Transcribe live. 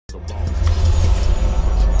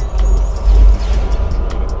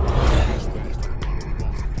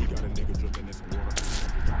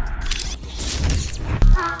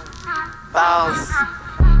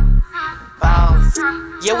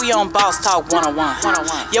We on Boss Talk 101.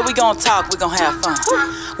 Yeah, we gon' talk, we gon' have fun.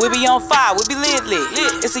 We be on fire, we be lit.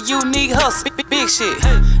 It's a unique hustle, big shit.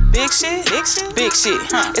 Big shit, big shit, big shit.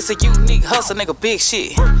 It's a unique hustle, nigga, big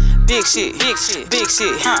shit. Big shit, big shit, big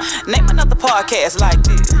shit. Name another podcast like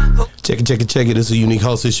this. Check it. It's a unique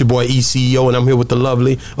hustle. It's your boy ECO, and I'm here with the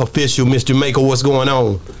lovely official Miss Jamaica. What's going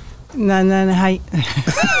on? Nothing. Hi.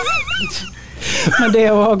 My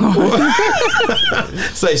dad walk on.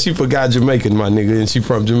 Say she forgot Jamaican, my nigga, and she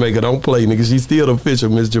from Jamaica. Don't play, nigga. She's still official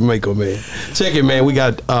Miss Jamaica, man. Check it, man. We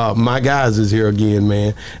got my guys is here again,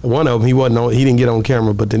 man. One of them, he didn't get on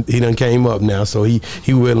camera, but he done came up now, so he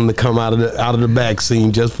willing to come out of the back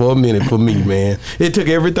scene just for a minute for me, man. It took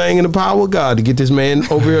everything in the power of God to get this man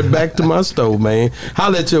over here back to my stove, man.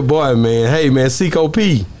 Holla at your boy, man. Hey, man, Cico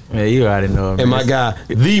P. Yeah, you already know him. And my guy,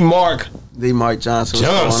 the Marc Johnson. You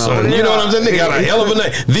know what I'm saying? They got a hell of a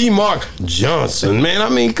name. The Marc Johnson, man. I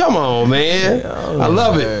mean, come on, man. Yeah, I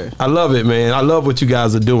love it. I love it, man. I love what you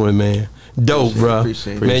guys are doing, man. Dope, bro.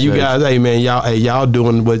 Appreciate man, you guys, hey, man, y'all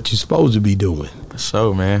doing what you're supposed to be doing.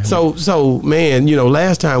 So, man. So, man, you know,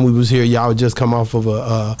 last time we was here, y'all just come off of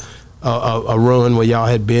a run where y'all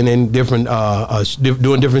had been in different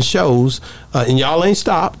doing different shows, and y'all ain't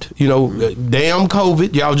stopped. You know, damn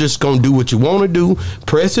COVID, y'all just gonna do what you want to do,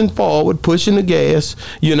 pressing forward, pushing the gas.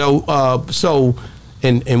 You know, so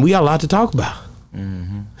and we got a lot to talk about.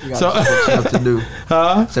 We got some catching up to do.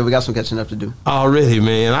 Huh? So we got some catching up to do already,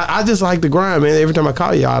 man. I just like the grind, man. Every time I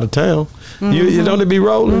call you out of town, you don't be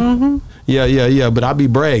rolling. Yeah. But I be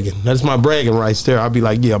bragging. That's my bragging rights there. I be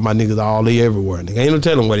like, yeah, my niggas all they everywhere. Nigga, ain't no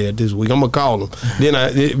telling where they at this week. I'm gonna call them.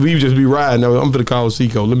 Then we just be riding. I'm finna call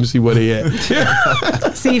Cico. Let me see where they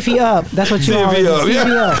at. See if he up. That's what you always do. See if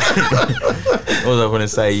he up. I was up when they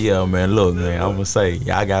say, yeah, man. Look, man. I'm gonna say,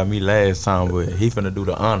 y'all got me last time, but he finna do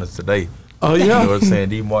the honors today. Oh yeah, you know what I'm saying?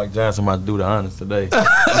 D. Marc Johnson about to do the honors today.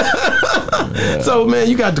 Yeah. So man,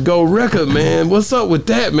 you got the gold record, man. What's up with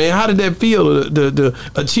that, man? How did that feel to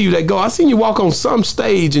achieve that goal? I seen you walk on some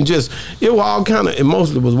stage and just it was all kind of, and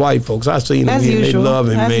mostly it was white folks. I seen them and they love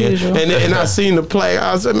him, man. And I seen the play.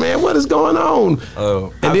 I said, man, what is going on?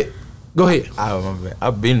 Go ahead.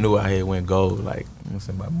 I've been knew I had went gold like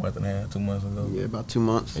about a month and a half, 2 months ago. Yeah, about 2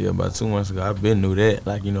 months. Yeah, about 2 months ago. I've been knew that.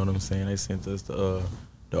 Like, you know what I'm saying? They sent us the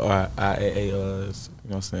RIAA, you know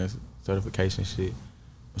what I'm saying, certification shit.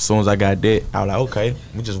 As soon as I got that, I was like, okay,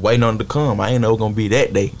 we just waiting on it to come. I ain't know it was gonna be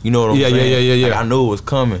that day. You know what I'm saying? Yeah. Like, I knew it was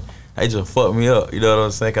coming. They just fucked me up. You know what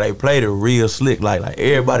I'm saying? Cause they played it real slick. Like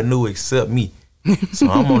everybody knew except me. So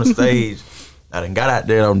I'm on the stage. I done got out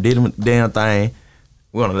there, did the damn thing.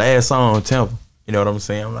 We on the last song in Tampa. You know what I'm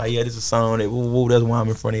saying? I'm like, yeah, this is a song that woo, that's why I'm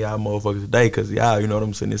in front of y'all motherfuckers today. Cause y'all, you know what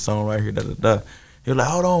I'm saying? This song right here, da. He was like,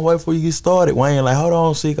 hold on, wait before you get started. Wayne like, hold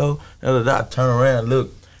on, Cico. I turn around,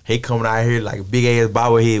 look. He coming out here like a big ass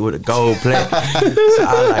bobblehead with a gold plaque. So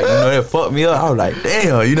I was like, you know, that fucked me up. I was like,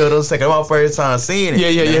 damn, you know what I'm saying? That was my first time seeing it. Yeah.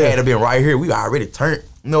 It had to been right here. We already turned.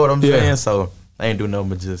 You know what I'm saying? So I ain't do nothing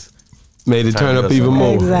but just made it turn up even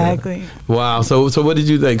more. Exactly. Wow. So what did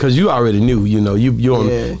you think? Because you already knew, you know, you you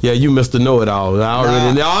Mr. Know-It-all. I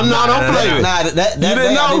already know. Oh, no, don't play with that day,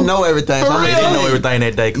 I didn't know everything. So they didn't know everything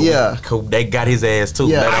that day. Cool. They got his ass too.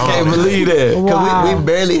 Yeah, I can't believe that. Because we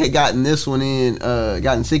barely had gotten this one in,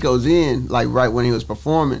 gotten Cico's in, like right when he was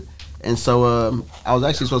performing. And so I was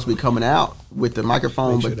actually supposed to be coming out with the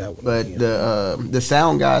microphone, but the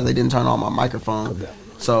sound guys, they didn't turn on my microphone.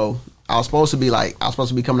 So I was supposed to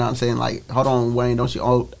be coming out and saying like, hold on, Wayne, don't you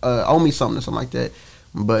owe me something or something like that.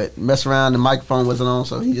 But mess around, the microphone wasn't on,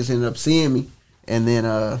 so he just ended up seeing me. And then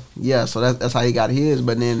so that's how he got his.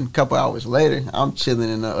 But then a couple hours later, I'm chilling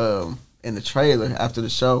in the trailer after the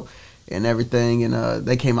show and everything, and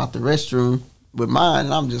they came out the restroom with mine,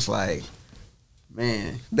 and I'm just like,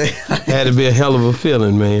 man, had to be a hell of a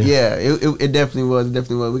feeling, man. Yeah, it definitely was. It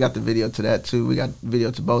definitely was. We got the video to that too. We got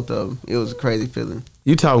video to both of them. It was a crazy feeling.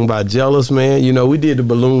 You talking about jealous, man? You know, we did the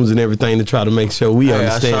balloons and everything to try to make sure we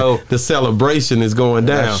understand the celebration is going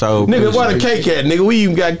down. Nigga, where the cake at, nigga? We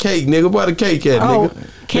even got cake, nigga. Where the cake at, nigga?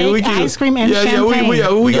 Cake, ice cream, and champagne.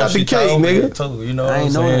 We got the cake, nigga. Too, you know what I'm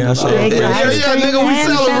saying? Nigga,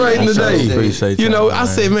 we celebrating today. Appreciate you know, I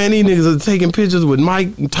said, man, these niggas are taking pictures with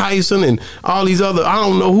Mike Tyson and all these other, I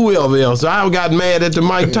don't know whoever else. I got mad at the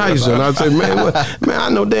Mike Tyson. I said, man, I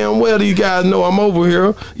know damn well these guys know I'm over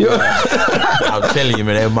here. You know? I'm telling you,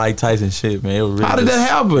 man, that Mike Tyson shit, man. It was really how did that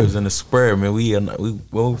happen? It was in the spur, man. When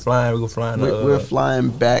we flying, we were flying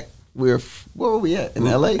back. Where were we at? In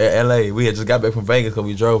LA? At LA. We had just got back from Vegas because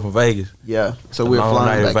we drove from Vegas. Yeah. So we were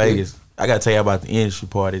flying back to Vegas. I gotta tell you about the industry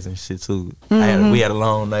parties and shit too. We had a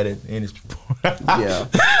long night at the industry party. Yeah,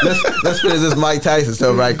 let's finish this Mike Tyson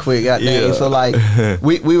stuff right quick. Goddamn. Yeah. So like,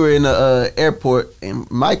 we were in the airport and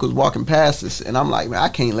Mike was walking past us, and I'm like, man, I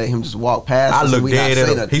can't let him just walk past us. I looked and we not dead say at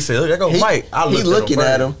him. nothing. He said, "Look, there go Mike." He looking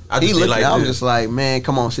at him. He looking. like I'm this. just like, man,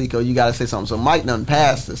 come on, Cico, you gotta say something. So Mike done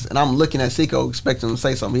passed us, and I'm looking at Cico, expecting him to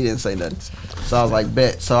say something. He didn't say nothing. So I was like,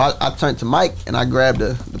 bet. So I turned to Mike and I grabbed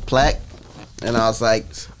the plaque. And I was like,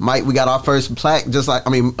 Mike, we got our first plaque,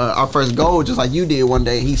 our first goal, just like you did one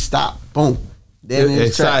day. He stopped, boom. It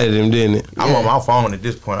excited him, didn't it? I'm on my phone at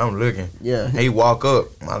this point. I'm looking. Yeah. He walk up.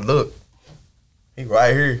 I look. He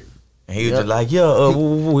right here. And he was just like, He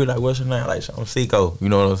like, what's your name? Like, I'm Cico. You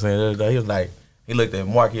know what I'm saying? He was like, he looked at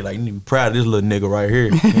Mark. He like, you need to be proud of this little nigga right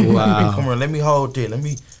here. Wow. Come here, let me hold that. Let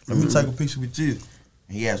me take a picture with you.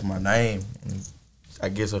 And he asked my name. And I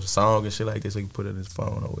guess of the song and shit like this, so he put it in his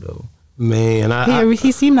phone or whatever. Man,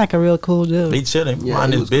 he seemed like a real cool dude. He chilling,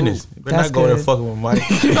 mind his business. Cool. You better not go there fucking with Mike.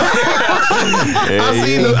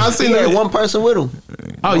 I seen had one person with him.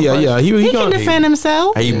 Oh yeah. He He can defend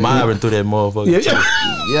himself. He mobbing through that motherfucker.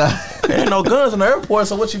 Yeah. There ain't no guns in the airport,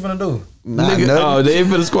 so what you finna do? Nigga, they ain't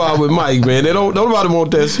finna squad with Mike, man. Nobody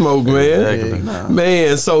want that smoke, man. Exactly.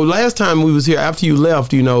 Man, so last time we was here, after you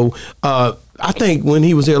left, I think when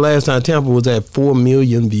he was here last time, Tampa was at 4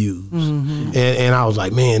 million views, and I was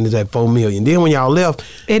like, man, it's at 4 million. Then when y'all left,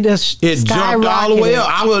 it jumped all the way up.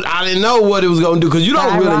 I didn't know what it was gonna do because you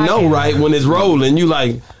don't really know, right? When it's rolling, you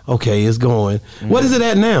like, okay, it's going. What is it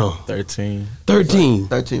at now? 13.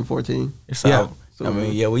 13, 14. It's out. I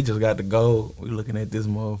mean, we just got to go. We looking at this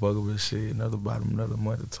motherfucker with shit. Another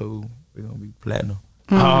month or two, we gonna be platinum.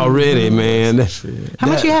 Already, man. How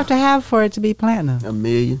much you have to have for it to be platinum? $1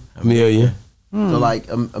 million. $1 million. So like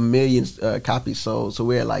a million copies sold. So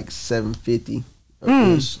we're at like 750.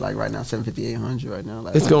 Like right now, 750, 800 right now.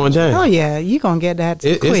 Like, It's going down. Oh yeah, you gonna get that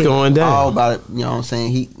quick. It's going down. All about it. You know what I'm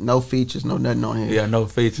saying? No features, no nothing on here. Yeah, no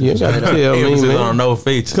features. You gotta tell me, man. On no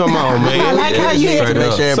features. Come on, man. I like how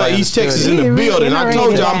you So East Texas in the building. I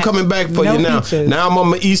told you I'm coming back for you now. Now I'm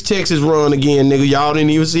on my East Texas run again, nigga. Y'all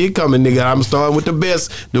didn't even see it coming, nigga. I'm starting with the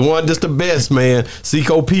best, the one that's the best, man.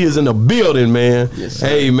 Cico P is in the building, man. Yes, sir.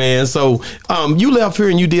 Hey, man. So you left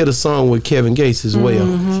here and you did a song with Kevin Gates as well.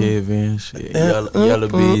 Kevin, shit. Yella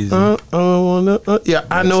Beezy. Yeah,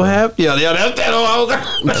 I know half. Yeah, that's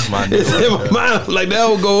that. That's my It's in my mind. Like that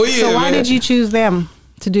will go in. So why man. did you choose them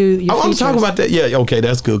to do your I'm features? talking about that. Yeah, okay,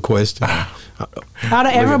 that's a good question. Out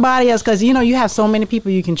of everybody else, because you have so many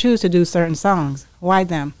people you can choose to do certain songs. Why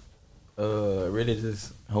them? Really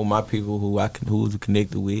just who my people who's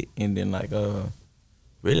connected with, and then like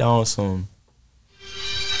really on some.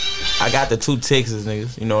 I got the 2 Texas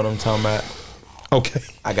niggas. You know what I'm talking about? Okay.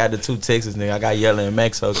 I got the 2 Texas niggas. I got Yella and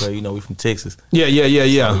Maxo, cause we from Texas. Yeah.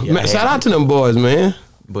 Man, shout out to them boys, man.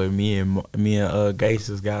 But me and Gates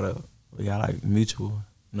just we got like mutual.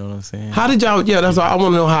 You know what I'm saying? How did y'all? Yeah, that's all. I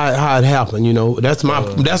want to know how it happened.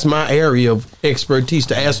 That's my area of expertise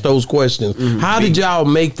to ask those questions. How did y'all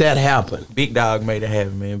make that happen? Big Dog made it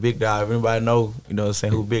happen, man. Big Dog. If anybody know, you know what I'm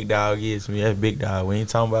saying, who Big Dog is? I mean, that's Big Dog. We ain't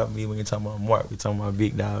talking about me. We ain't talking about Mark. We talking about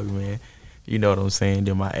Big Dog, man. You know what I'm saying?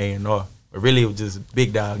 Then my A&R. But really, it was just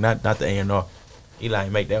Big Dog, not the A&R. He like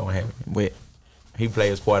make that one happen. But he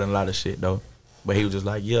played his part in a lot of shit though. But he was just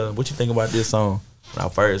like, yeah, what you think about this song? When I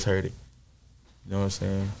first heard it. You know what I'm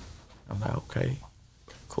saying? I'm like, okay,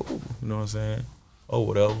 cool. You know what I'm saying? Oh,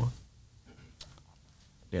 whatever.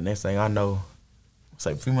 Then next thing I know, it's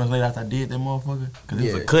like a few months later after I did that motherfucker, because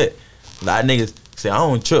it was a cut. A lot of niggas say, I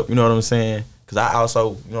don't trip, you know what I'm saying? Because I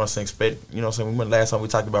also, you know what I'm saying, we went last time we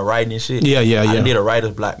talked about writing and shit. Yeah. I did a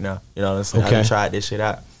writer's block now, you know what I'm saying? Okay. I tried this shit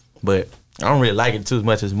out. But I don't really like it too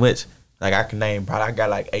much. Like I can name, probably I got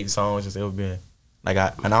like 8 songs just ever been.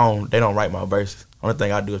 Like they don't write my verses. Only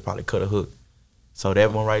thing I do is probably cut a hook. So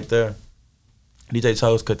that one right there, DJ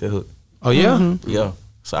Chose cut the hook. Oh yeah. Yeah.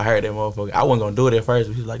 So I heard that motherfucker. I wasn't gonna do it at first,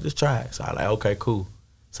 but he was like, just try it. So I like, okay, cool.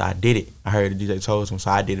 So I did it. I heard the DJ Chose one,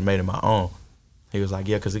 so I did it, made it my own. He was like,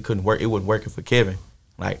 yeah, because it couldn't work. It wasn't working for Kevin.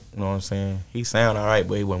 Like, you know what I'm saying? He sound all right,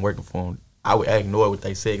 but it wasn't working for him. I would ignore what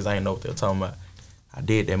they said because I didn't know what they were talking about. I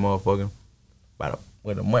did that motherfucker. About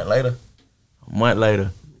a month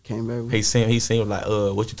later, came back. He seemed like,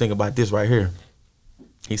 what you think about this right here?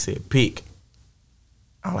 He said, pick.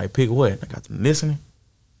 I'm like, pick what? I got to listening.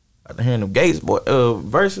 I got to hearing them Gates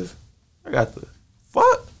verses. I got the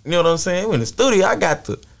fuck. You know what I'm saying? In the studio,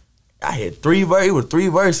 I had 3 verses. It was 3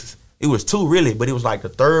 verses. It was 2 really, but it was like the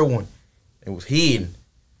 3rd one. It was hidden.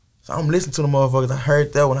 So I'm listening to the motherfuckers. I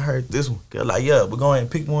heard that one. I heard this one. Cause like, yeah, we're going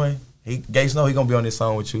to pick one. Gates know he gonna be on this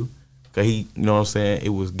song with you. Cause he, you know what I'm saying? It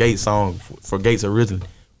was Gates' song for Gates originally.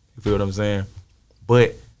 You feel what I'm saying?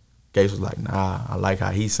 But Gase was like, nah, I like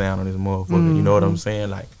how he sound on this motherfucker. You know what I'm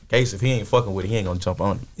saying? Like, Gase, if he ain't fucking with it, he ain't gonna jump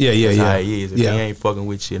on it. That's how he is. If he ain't fucking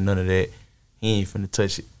with shit, none of that, he ain't finna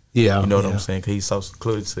touch it. Yeah. You know what I'm saying? Cause he's so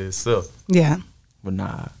secluded to himself. Yeah. But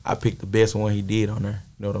nah, I picked the best one he did on there.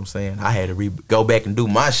 You know what I'm saying? I had to go back and do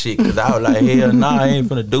my shit because I was like, hell nah, I ain't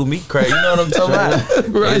finna do me crazy. You know what I'm talking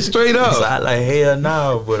about? Right, straight up. So I like, hell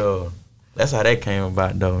nah, but that's how that came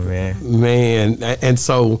about though, man. Man, and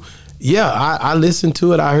so, yeah, I listened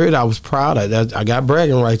to it. I heard. I was proud. I got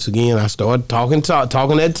bragging rights again. I started talking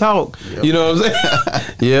that talk. Yep. You know what I'm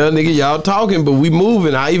saying? Yeah, nigga, y'all talking, but we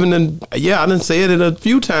moving. I done said it a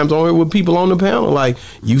few times on here with people on the panel. Like,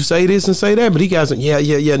 you say this and say that, but he got some,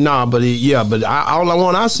 but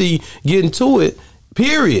I see getting to it,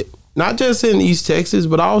 period. Not just in East Texas,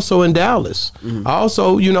 but also in Dallas.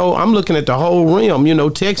 Also, you know, I'm looking at the whole rim, you know,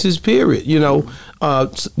 Texas, period. You know,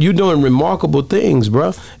 you're doing remarkable things,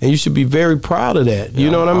 bro, and you should be very proud of that. You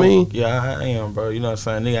know what I mean? Yeah, I am, bro. You know what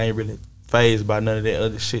I'm saying? Nigga, I ain't really fazed by none of that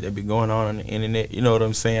other shit that be going on the internet. You know what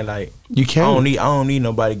I'm saying? Like, you can't. I don't need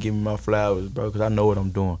nobody giving me my flowers, bro, because I know what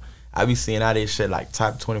I'm doing. I be seeing all this shit like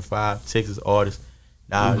top 25 Texas artists.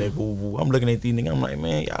 Nah, they boo-boo. I'm looking at these niggas, I'm like,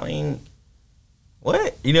 man, y'all ain't.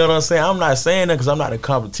 What? You know what I'm saying? I'm not saying that because I'm not in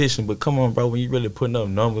competition, but come on, bro, when you really putting up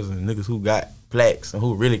numbers and niggas who got plaques and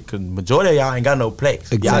who really, because majority of y'all ain't got no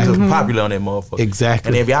plaques. Exactly. Y'all just popular on that motherfucker. Exactly.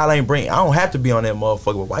 And if y'all ain't I don't have to be on that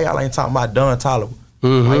motherfucker, but why y'all ain't talking about Don Toliver?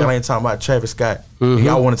 Why y'all ain't talking about Travis Scott? If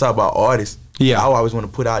y'all want to talk about artists, I always want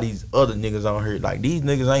to put all these other niggas on here. Like, these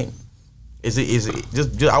niggas ain't. Is it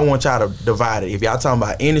just I want y'all to divide it. If y'all talking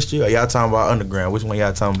about industry or y'all talking about underground, which one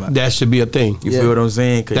y'all talking about? That should be a thing. You feel what I'm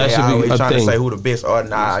saying? Cause that should be a trying thing. To say who the best artist.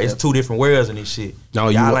 Nah, it's two different worlds in this shit. No,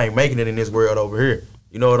 y'all ain't making it in this world over here.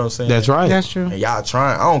 You know what I'm saying? That's right. That's true. And y'all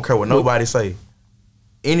trying. I don't care what nobody say.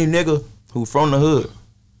 Any nigga who from the hood,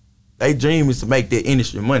 they dream is to make that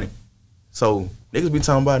industry money. So niggas be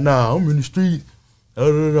talking about, nah, I'm in the streets.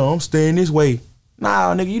 I'm staying this way.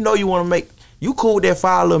 Nah, nigga, you know you want to make. You cool with that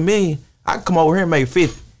 $5 million. I can come over here and make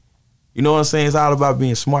 50. You know what I'm saying? It's all about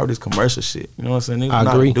being smart with this commercial shit. You know what I'm saying? Niggas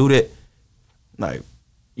I agree. Not do that. Like,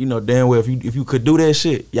 you know damn well if you could do that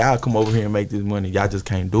shit, y'all come over here and make this money. Y'all just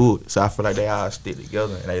can't do it. So I feel like they all stick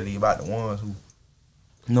together and they leave out the ones who.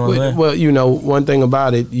 You know what I'm saying? Well, you know, one thing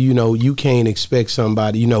about it, you know, you can't expect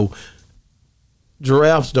somebody. You know,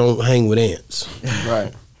 giraffes don't hang with ants.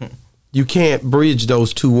 Right. You can't bridge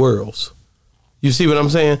those two worlds. You see what I'm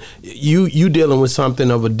saying? You dealing with something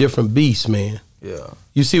of a different beast, man. Yeah.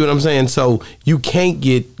 You see what I'm saying? So you can't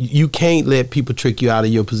let people trick you out of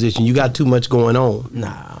your position. You got too much going on.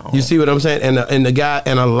 Nah. You see what I'm saying? And the guy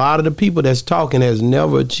and a lot of the people that's talking has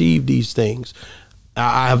never achieved these things.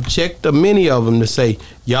 I have checked many of them to say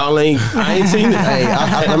y'all ain't. I ain't seen it.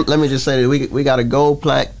 Hey, let me just say that we got a gold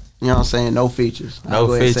plaque. You know what I'm saying? No features. No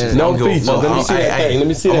features. No features. Let me see that thing. Let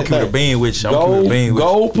me see that thing. I'm keeping the bean with you.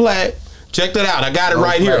 Gold plaque. Check that out. I got it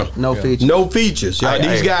right here. No features. No features. Y'all,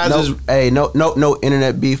 these guys no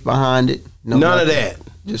internet beef behind it. None of that.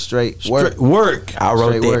 Just straight work. I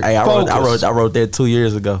wrote that. Hey, I wrote that 2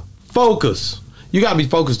 years ago. Focus. You gotta be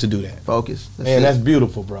focused to do that. Focus. That's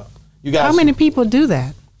beautiful, bro. You got. How many people do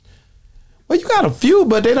that? Well, you got a few,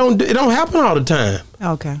 but it don't happen all the time.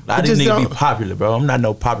 Okay. I just need to be popular, bro. I'm not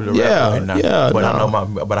no popular rapper right now. Yeah, but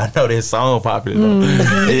I know this song popular.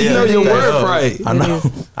 You know your word right.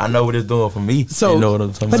 I know what it's doing for me. So, you know what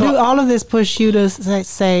I'm talking but about. do all of this push you to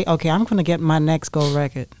say, okay, I'm gonna get my next gold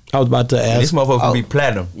record? I was about to ask. This motherfucker can be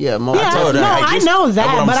platinum. Yeah, I know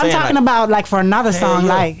that, but I'm talking about like for another song,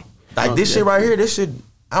 like this shit right here. This shit.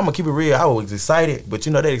 I'm gonna keep it real. I was excited, but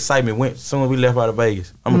you know that excitement went as soon as we left out of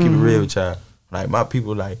Vegas. I'm gonna keep it real with y'all. Like my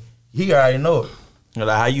people, like he already know it.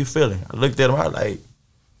 Like, how you feeling? I looked at him. I was like,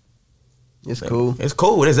 it's cool. It's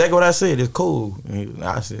cool. That's exactly what I said. It's cool. And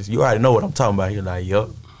I said, you already know what I'm talking about. He like,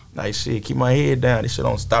 yup. Like shit, keep my head down. This shit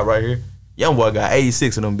don't stop right here. Young boy got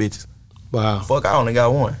 86 of them bitches. Wow. Fuck, I only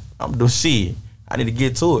got one. I'm doing shit. I need to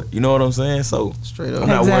get to it. You know what I'm saying? So straight up. I'm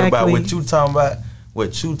not worried about what you talking about.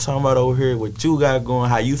 What you talking about over here, what you got going,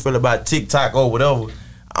 how you feel about TikTok or whatever.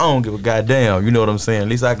 I don't give a goddamn. You know what I'm saying? At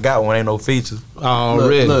least I got one. Ain't no features.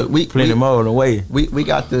 Already. Look, we plenty more on the way. We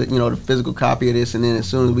got the physical copy of this, and then as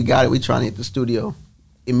soon as we got it, we trying to hit the studio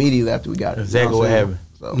immediately after we got it. Exactly what happened.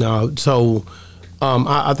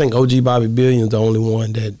 I think OG Bobby Billion's the only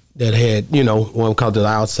one that had one called The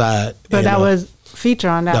Outside. But that was feature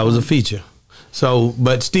on that. That was a feature. So,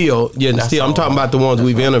 but still, I'm talking about the ones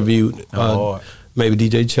we've interviewed. Maybe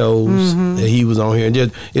DJ Chose, he was on here, and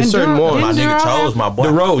it's certain ones. My nigga Chose, my boy.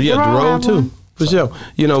 The Road too, for sure.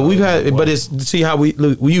 We've had, but it's see how we've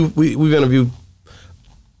interviewed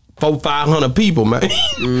 400-500 people, man,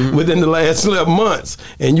 within the last 11 months,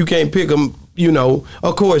 and you can't pick them. You know,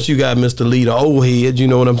 of course, you got Mr. Lee, the old head. You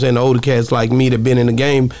know what I'm saying? The older cats like me that been in the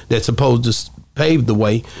game that's supposed to pave the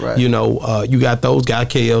way. Right. You know, you got those guys,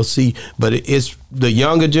 KLC, but it's the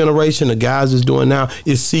younger generation. The guys is doing now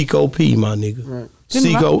is Cico P, my nigga. Right.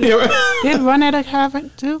 Cico. Did Ronetta have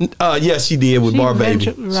it too? Yeah, she did with Bar Baby.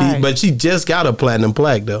 Right. But she just got a platinum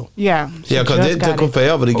plaque though. Yeah. Yeah, because it took her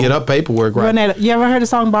forever to get her paperwork right. Ronetta, you ever heard the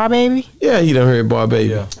song Bar Baby? Yeah, he done heard Bar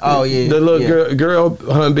Baby. Yeah. Oh yeah. The little girl,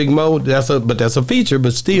 her and Big Mo. That's a feature,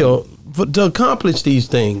 but still, to accomplish these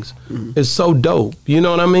things, it's so dope. You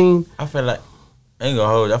know what I mean? I feel like I ain't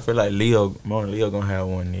gonna hold you. I feel like Mona Leo gonna have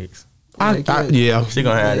one next. Yeah, She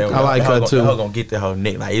gonna have that. I like her too. Her gonna get the whole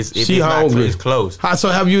neck. Like if She it's not hungry. it's close. So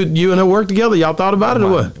have you and her work together? Y'all thought about it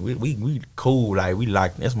or what? We cool. Like we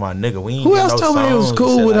like that's my nigga. We ain't Who got else no told me it was songs cool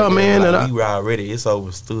and shit with her, like man? That. And Like, we already it's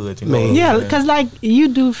overstood. You Man. know Yeah, what I'm because like you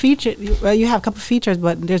do feature, you have a couple features,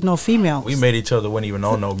 but there's no females. we met each other. Wasn't even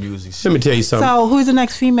on no music. Let me tell you something. So who's the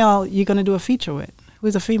next female you're gonna do a feature with?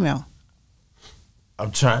 Who's a female?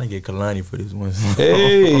 I'm trying to get Kalani for this one.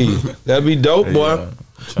 Hey, that'd be dope, boy. Yeah,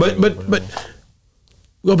 But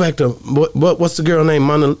go back to what's the girl name?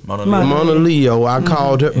 Mona Leo. Mona Leo. I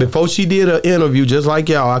called her before she did an interview, just like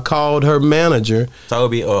y'all. I called her manager.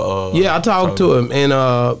 Toby. Yeah, I talked to him, and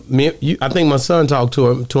I think my son talked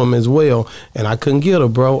to him as well, and I couldn't get her,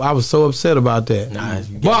 bro. I was so upset about that. Nah,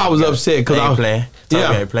 Well, I was upset because I ain't was playing. Toby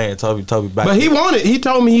Yeah. ain't playing. Toby back. But he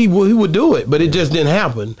told me he would do it, but it just didn't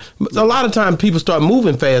happen. But a lot of times people start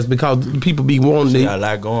moving fast because people be wanting She to. got a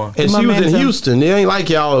lot going. And she was in Momentum. Houston. It ain't like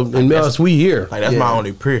y'all and us. We here. Like that's Yeah. my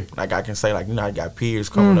only peer. Like I can say, like I got peers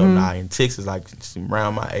coming up now in Texas. Like she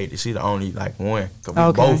around my age, she the only like one. Cause we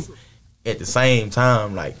Okay. both at the same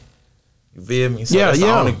time. Like you feel me? So Yeah, that's yeah.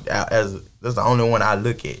 The only, that's the only one I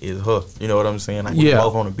look at is her. You know what I'm saying? Like we Yeah.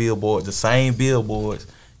 both on the billboards, the same billboards.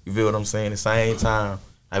 You feel what I'm saying? The same time.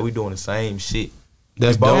 Like we doing the same shit.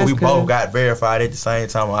 That's we both, dope. we That's both good. got verified at the same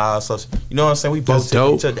time on our social. You know what I'm saying? We both That's said to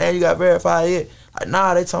dope. each other, "Hey, you got verified yet?" Like,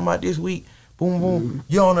 nah, they talking about this week. Boom, boom.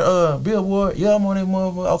 You on the billboard? Yeah, I'm on that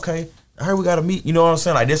motherfucker. Okay. I heard we gotta meet. You know what I'm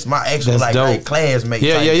saying? Like this, is my actual That's like dope. classmate.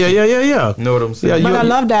 Yeah, type yeah, yeah, shit. yeah, yeah. You know what I'm saying? Yeah, But you- I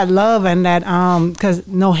love that love and that because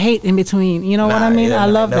no hate in between. You know what I mean? I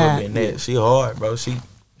love never that. Been that. She hard, bro. She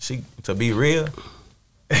to be real.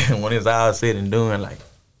 When it's all said and done, like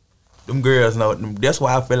them girls know. That's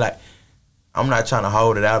why I feel like I'm not trying to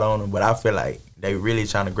hold it out on them, but I feel like they really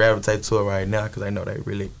trying to gravitate to her right now because they know they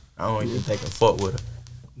really. I don't even think they can fuck with her.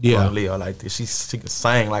 Yeah. Mona Leo like this. She can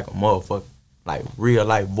sing like a motherfucker, like real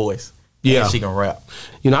life voice. Yeah. And she can rap.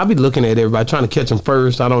 You know, I be looking at everybody trying to catch them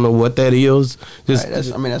first. I don't know what that is. Just Right,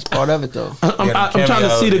 that's part of it though. I'm Yeah, the trying to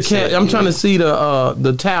see cameos and shit. I'm trying to see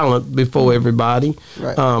the talent before everybody.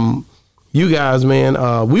 Right. You guys, man,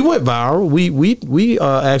 we went viral. We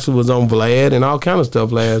actually was on Vlad and all kind of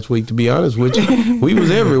stuff last week. To be honest with you, we was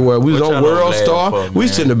everywhere. We was What on y'all on World Vlad Star. for, We man?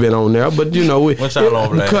 shouldn't have been on there, but you know, we What y'all on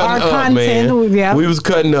Vlad? cutting Our up, content, man. yeah. We was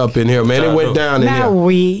cutting up in here, man. It y'all went do? down in Not here.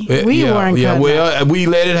 we weren't. Yeah, cutting well, we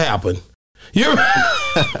let it happen. you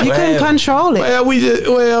couldn't control it.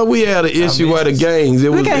 Well, we had an issue where the gangs.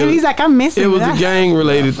 Look at him. He's like, I'm missing. It was that. a gang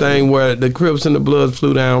related thing where the Crips and the Bloods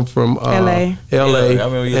flew down from LA. Yeah, I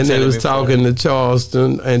remember you and they telling was me before. talking to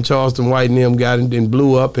Charleston, and Charleston White and them got it and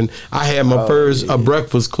blew up, and I had my first a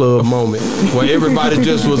Breakfast Club moment where everybody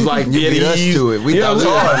just was like, You beat us to it. We Yeah,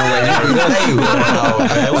 thought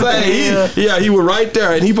we were he was right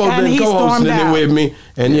there, and he supposed to And been he co-hosting stormed it out. with me,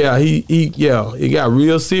 and it got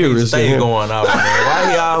real serious. in Stay here. going out, man.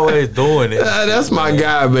 Why he always doing it? That's my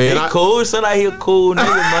guy, man. He cool. Sound like he a cool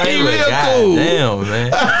nigga, man. He But real God cool. Damn,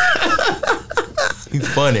 man. He's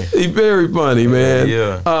funny. He's very funny, man.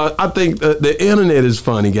 Yeah. I think the internet is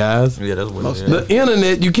funny, guys. Yeah, that's what it is. The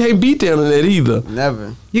internet, you can't beat the internet either.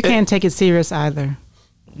 never. You can't take it serious either.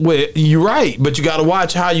 Well, you're right, but you got to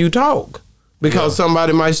watch how you talk because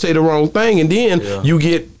somebody might say the wrong thing, and then Yeah. you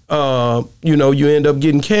get, you end up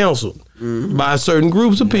getting canceled by certain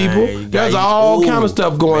groups of people. There's all kind of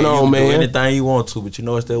stuff going on, You can do man. anything you want to, but you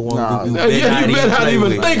know it's that one Nah. group you Yeah, you better not play even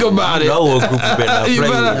with. think about it. You know what group you better not You play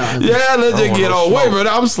better- with. yeah, let's I just don't get want on. no Wait a smoke.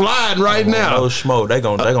 minute, I'm sliding right now. No smoke. They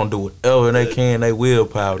gonna do whatever they can. They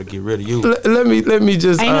willpower to get rid of you. Let me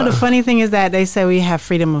just. I know the funny thing is that they say we have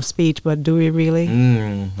freedom of speech, but do we really?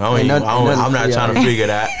 I'm not trying to figure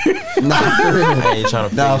that. Nah, for real. I ain't trying to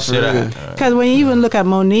figure Nah, shit for real. out. Because when you even look at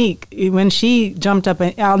Monique, when she jumped up,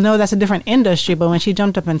 and I know that's a different industry, but when she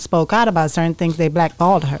jumped up and spoke out about certain things, they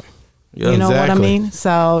blackballed her. Yeah, You know what I exactly. mean?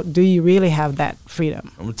 So do you really have that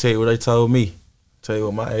freedom? I'm gonna tell you what they told me. Tell you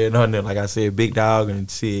what, my head on there, like I said, Big Dog and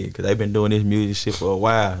shit, because they been doing this music shit for a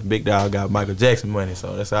while. Big Dog got Michael Jackson money,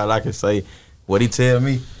 so that's all I can say. What he tell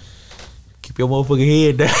me, keep your motherfucking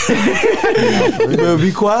head down. You better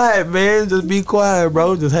be quiet, man. Just be quiet,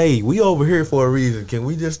 bro. Just, hey, we over here for a reason. Can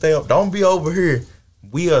we just stay up? Don't be over here.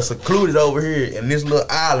 We are secluded over here in this little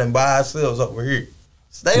island by ourselves over here.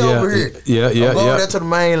 Stay over here. Don't go over there to the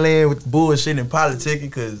mainland with bullshit and politicking,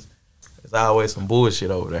 because there's always some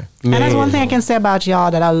bullshit over there. Man. And that's one thing I can say about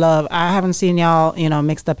y'all that I love. I haven't seen y'all,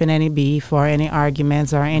 mixed up in any beef or any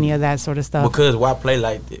arguments or any of that sort of stuff. Because why play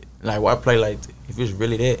like that? Like, why play like that? If it's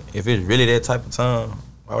really that type of time,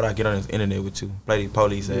 why would I get on this internet with you? Play these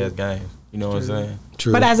police ass games. You know what I'm saying?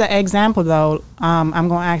 True. But as an example, though, I'm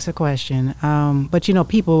going to ask a question. But,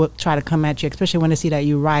 people try to come at you, especially when they see that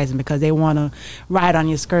you're rising, because they want to ride on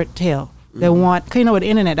your skirt tail. They want, with the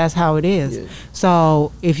internet, that's how it is. Yeah.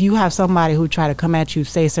 So if you have somebody who try to come at you,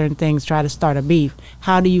 say certain things, try to start a beef,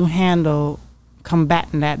 how do you handle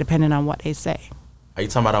combating that depending on what they say? Are you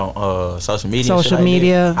talking about on social media? Social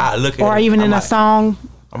media. I look at or it, even in a song?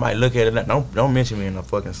 I might look at it. Don't mention me in a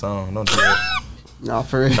fucking song. Don't do that. No,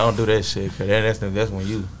 for real. Don't do that shit, because that's when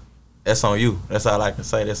you. That's on you. That's all I can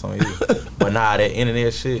say. That's on you. But nah, that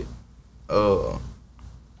internet shit, I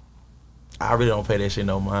really don't pay that shit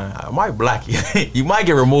no mind. I might block you. You might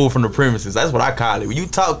get removed from the premises. That's what I call it. When you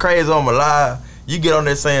talk crazy on my live, you get on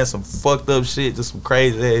there saying some fucked up shit, just some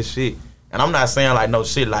crazy ass shit. And I'm not saying like no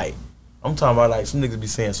shit like, I'm talking about like some niggas be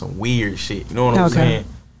saying some weird shit. You know what I'm saying?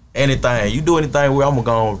 Anything. You do anything where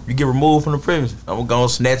you get removed from the premises. I'm gonna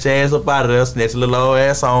snatch your ass up out of there, snatch your little old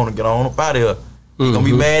ass on and get on up out of here. You gonna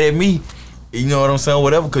be mad at me. You know what I'm saying?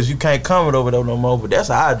 Whatever, because you can't comment over there no more. But that's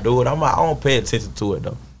how I do it. I don't pay attention to it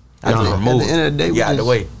though. I just remove it. At the end of the day,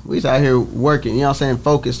 we just out here working, you know what I'm saying,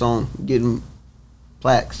 focused on getting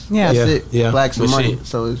plaques. Yeah. That's it. Yeah. Plaques and money. Shit.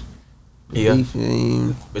 So it's beef.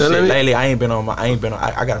 But shit, lately I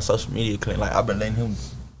got a social media clip. Like I've been letting him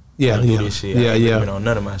do this shit. I ain't been on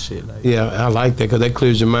none of my shit. Like, I like that, because that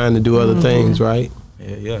clears your mind to do other things, right?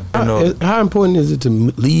 Yeah. How important is it to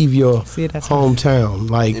leave your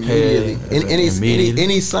hometown? Like immediately.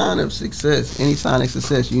 Any sign of success,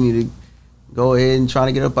 you need to go ahead and try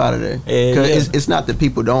to get up out of there. Because it's not that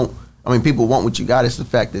people people want what you got. It's the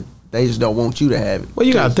fact that they just don't want you to have it. Well,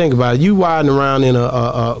 you got to think about it. You riding around in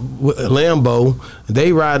a Lambo.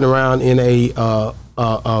 They riding around in a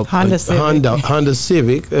Honda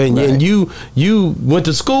Civic, and you went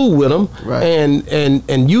to school with them, right.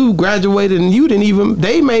 and you graduated, and you didn't even.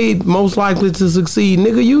 They made most likely to succeed,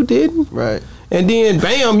 nigga. You didn't, right? And then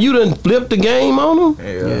bam, you done flipped the game on them,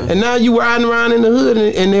 and now you riding around in the hood,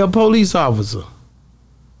 and they're a police officer.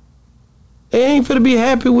 They ain't finna be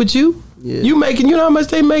happy with you. Yeah. You making, you know how much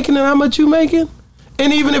they making and how much you making?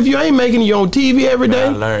 And even if you ain't making it, you're on TV every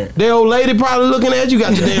day. The old lady probably looking at you,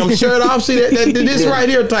 got your damn shirt off. See that this right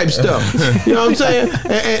here type stuff. You know what I'm saying?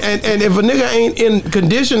 And if a nigga ain't in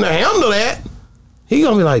condition to handle that, he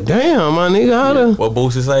gonna be like, damn, my nigga, how to... What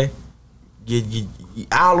Boosie say? You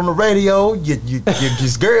out on the radio, your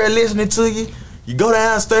girl listening to you. You go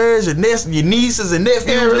downstairs, your nieces and nephews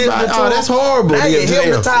listening to you. That's horrible. Now you're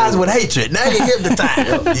hypnotized with hatred. Now you're hypnotized.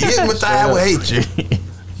 You're hypnotized with hatred.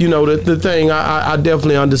 You know, the thing I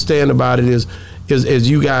definitely understand about it is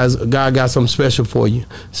you guys, God got something special for you.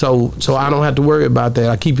 So I don't have to worry about that.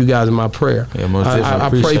 I keep you guys in my prayer. Yeah, most I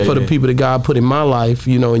pray for the people that God put in my life,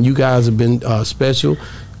 you know, and you guys have been special.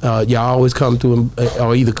 Y'all always come through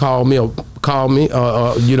or either call me or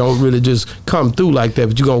you don't really just come through like that,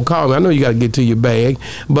 but you gonna call me. I know you gotta get to your bag,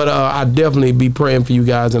 but I definitely be praying for you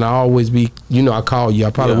guys, and I always be, you know, I call you. I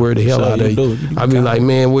probably worry the hell out of you. I be like,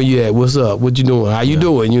 man, where you at? What's up? What you doing? How you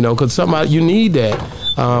doing? You know, because somebody, you need that,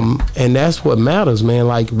 and that's what matters, man.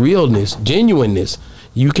 Like realness, genuineness.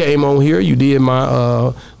 You came on here, you did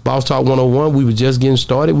my Boss Talk 101. We were just getting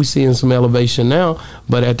started. We seeing some elevation now,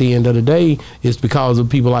 but at the end of the day, it's because of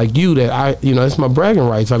people like you that it's my bragging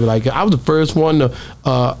rights. I be like, I was the first one to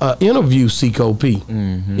interview Cico P.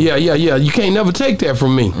 Mm-hmm. Yeah. You can't never take that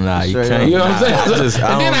from me. Nah, you can't. You know what I'm saying?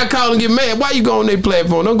 And then I call and get mad. Why you go on their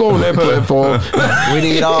platform? Don't go on that platform. We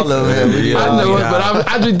need all of it. I know it, but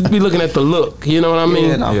I just be looking at the look. You know what I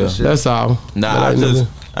mean? Yeah. Sure. That's all. Nah,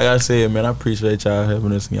 I gotta say it, man. I appreciate y'all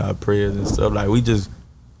helping us in y'all prayers and stuff. Like we just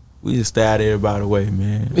stay out of everybody's way,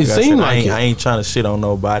 man. It seems like I ain't trying to shit on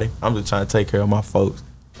nobody. I'm just trying to take care of my folks.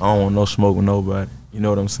 I don't want no smoke with nobody. You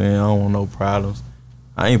know what I'm saying? I don't want no problems.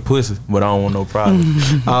 I ain't pussy, but I don't want no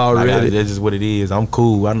problems. Already, that's just what it is. I'm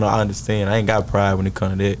cool. I know. I understand. I ain't got pride when it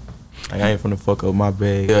comes to that. Like, I ain't finna fuck up my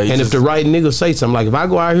bag. Yeah, and if the right nigga say something, like if I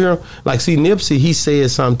go out here, like see Nipsey, he said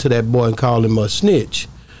something to that boy and called him a snitch.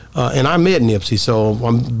 and I met Nipsey, so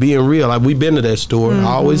I'm being real. Like, we've been to that store. I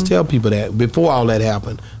always tell people that before all that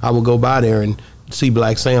happened, I would go by there and see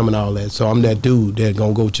Black Sam and all that. So I'm that dude that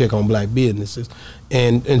gonna go check on black businesses,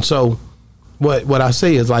 and so what I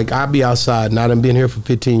say is, like, I be outside and I done been here for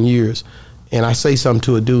 15 years, and I say something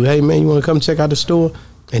to a dude, hey man, you wanna come check out the store?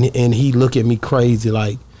 And he look at me crazy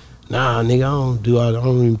like, nah, nigga, I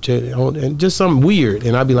don't even check, and just something weird.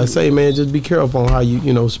 And I be like, say, man, just be careful on how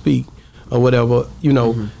you speak or whatever,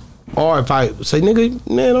 Or if I say, nigga,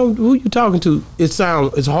 man, who you talking to? It's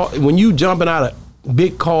hard when you jumping out of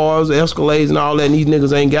big cars, Escalades and all that, and these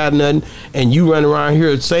niggas ain't got nothing, and you run around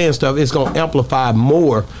here saying stuff, it's gonna amplify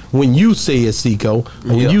more when you say it, Cico,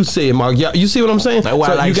 when you say it, Mark. You see what I'm saying?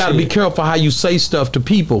 So you gotta be careful how you say stuff to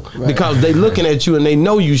people, because they looking at you and they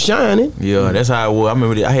know you shining. Yeah, that's how it was. I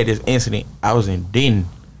remember I had this incident. I was in Denton.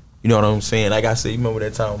 You know what I'm saying? Like I said, you remember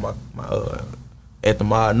that time my at the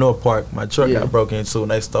mall, North Park, my truck got broken into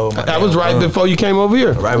and they stole my. That was right before you came over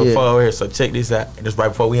here. Right before over here. So check this out. Just right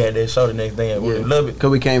before we had that show the next day in Lubbock.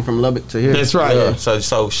 Because we came from Lubbock to here. That's right. Yeah.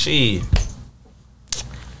 So shit.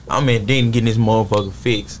 I'm in Denton getting this motherfucker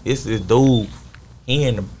fixed. It's this dude. He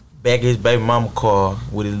in the back of his baby mama car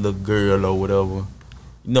with his little girl or whatever.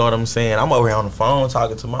 You know what I'm saying? I'm over here on the phone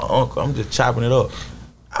talking to my uncle. I'm just chopping it up.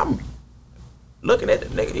 I'm looking at the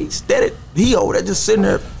nigga. He steady. He over there just sitting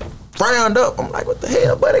there frowned up. I'm like, what the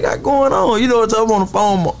hell, buddy, got going on? You know what I'm on the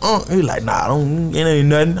phone with my uncle. He like, nah, it ain't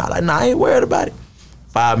nothing. I like, nah, I ain't worried about it.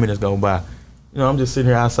 5 minutes go by. You know, I'm just sitting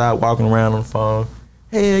here outside walking around on the phone.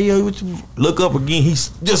 Hey, yo, what you look up again? He's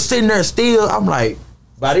just sitting there still. I'm like,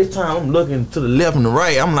 by this time, I'm looking to the left and the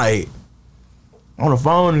right. I'm like, on the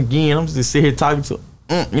phone again. I'm just sitting here talking to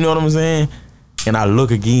you know what I'm saying? And I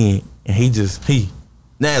look again, and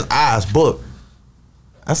now his eyes buck.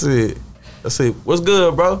 I said, what's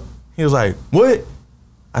good, bro? He was like, what?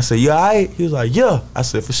 I said, you all right? He was like, yeah. I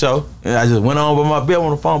said, for sure. And I just went on with my bill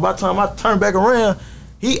on the phone. By the time I turned back around,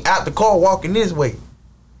 he out the car walking this way.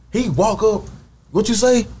 He walk up, what you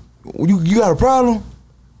say? You got a problem?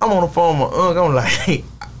 I'm on the phone with my uncle. I'm like,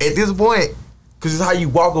 at this point, because it's how you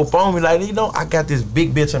walk up on me, like, I got this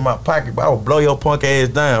big bitch in my pocket, but I will blow your punk ass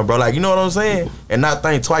down, bro. Like, you know what I'm saying? And not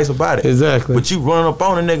think twice about it. Exactly. But you running up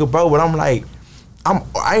on a nigga, bro, but I'm like,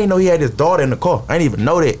 I didn't know he had his daughter in the car. I didn't even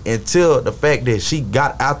know that until the fact that she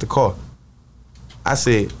got out the car. I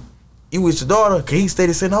said, you with your daughter? Cause he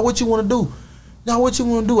stayed saying, now what you want to do? Now what you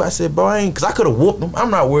want to do? I said, bro, I ain't, cause I could have whooped him.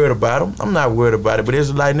 I'm not worried about him. I'm not worried about it. But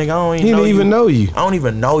it's like, nigga, I don't even know you. I don't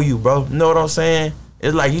even know you, bro. You know what I'm saying?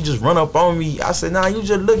 It's like you just run up on me. I said, nah, you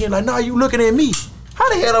just looking like, nah, you looking at me. How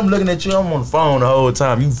the hell I'm looking at you? I'm on the phone the whole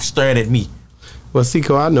time. You staring at me. Well,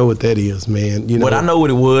 Cico, I know what that is, man. But I know what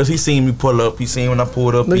it was. He seen me pull up. He seen when I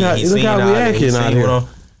pulled up. Look how we acting out here.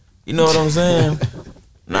 You know what I'm saying?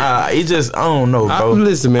 Nah, he just, I don't know, bro.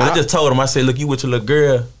 Listen, man. I just told him, I said, look, you with your little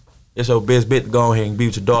girl. It's your best bet to go ahead and be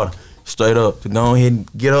with your daughter. Straight up. To go ahead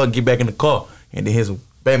and get her and get back in the car. And then his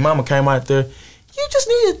baby mama came out there. You just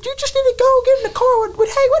need to go get in the car with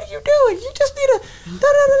hey, what are you doing? You just need to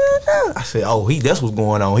da-da-da-da-da. I said, oh, that's what's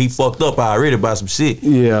going on. He fucked up already about some shit.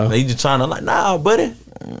 Yeah. And he just trying to like, nah, buddy,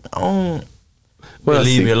 I don't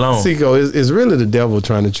leave me alone. Cico, it's really the devil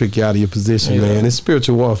trying to trick you out of your position, man. It's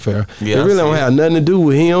spiritual warfare. Yeah, it really don't have nothing to do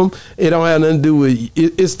with him. It don't have nothing to do with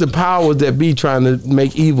it's the powers that be trying to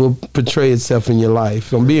make evil portray itself in your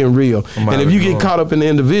life. I'm being real. And if you get caught up in the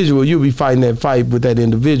individual, you'll be fighting that fight with that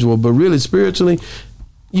individual. But really, spiritually,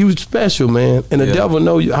 you special, man, and the devil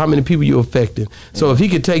know how many people you're affecting. So if he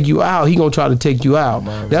could take you out, he gonna try to take you out.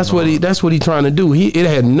 That's what he trying to do. It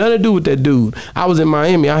had nothing to do with that dude. I was in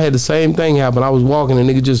Miami. I had the same thing happen. I was walking and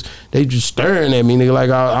they just staring at me. Nigga, like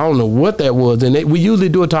I don't know what that was. And we usually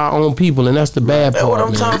do it to our own people, and that's the bad part. What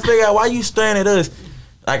I'm trying to figure out, why you staring at us?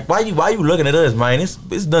 Like why you looking at us, man? It's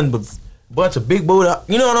done but bunch of big booty,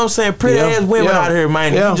 you know what I'm saying? Pretty ass women out here,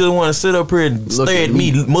 man. You just want to sit up here and stare at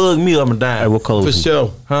me, mug me up and down. Hey, what color? For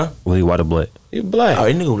sure, huh? Well, he white or black? He black. Oh,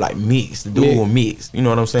 that nigga like mixed. The dude was mixed. You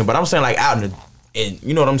know what I'm saying? But I'm saying like out in and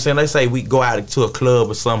you know what I'm saying? Let's say we go out to a club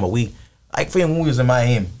or something. We like when we was in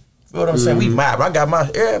Miami. You know what I'm saying? We vibe. I got my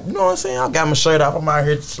you know what I'm saying? I got my shirt off. I'm out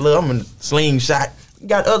here I'm in a slingshot. You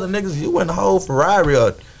got other niggas. You in the whole Ferrari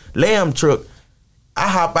or lamb truck. I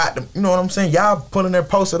hop out. You know what I'm saying? Y'all pulling there,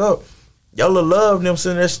 posted up. Y'all little love them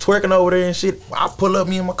sitting there twerking over there and shit. I pull up,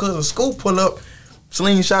 me and my cousin Scoop pull up,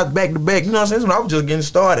 slingshots back to back. You know what I'm saying? I was just getting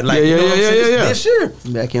started. Like, you know what I'm saying? This year.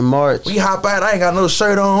 Back in March. We hop out, I ain't got no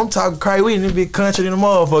shirt on. I'm talking crazy. We in this big country in the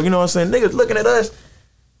motherfucker. You know what I'm saying? Niggas looking at us,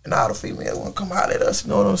 and all the females want to come out at us.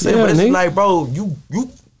 You know what I'm saying? But it's like, bro, you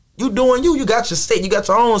doing you. You got your set. You got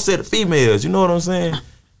your own set of females. You know what I'm saying?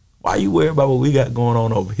 Why you worried about what we got going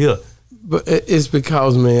on over here? But it's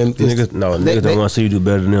because, man, niggas don't want to see you do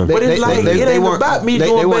better than them. But it's like, it ain't about me doing better than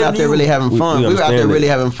you. They weren't out there really having fun. We were out there really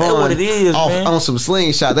having fun. That's what it is, man. On some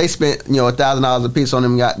slingshot. They spent, $1,000 a piece on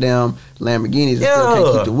them goddamn Lamborghinis and still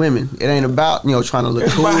can't keep the women. It ain't about, trying to look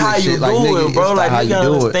cool and how shit. You like, do nigga, it, bro. it's Like, how you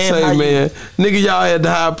do it. Say, man, nigga, y'all had the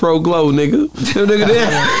high pro glow, nigga. Them nigga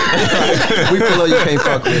there. We below you can't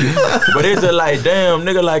fuck with me. But it's just like, damn,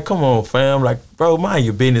 nigga, like, come on, fam. Like, bro, mind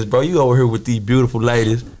your business, bro. You over here with these beautiful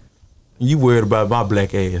ladies. You worried about my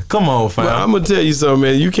black ass. Come on, fam. Bro, I'm going to tell you something,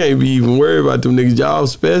 man. You can't be even worried about them niggas. Y'all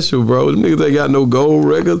special, bro. Them niggas ain't got no gold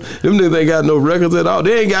records. Them niggas ain't got no records at all.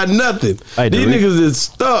 They ain't got nothing. Hey, these niggas is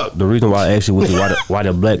stuck. The reason why I asked you was why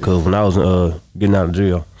the black, cause when I was getting out of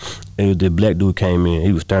jail, and the black dude came in.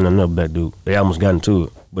 He was staring at another black dude. They almost got into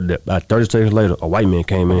it. But about 30 seconds later, a white man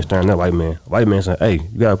came in staring at that white man. A white man said, "Hey,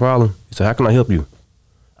 you got a problem?" He said, "How can I help you?"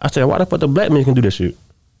 I said, "Why the fuck the black man can do that shit?"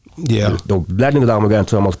 Yeah. The black niggas almost got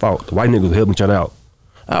into almost fought. The white niggas helping each other out.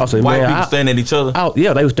 I was saying, white man, people standing at each other?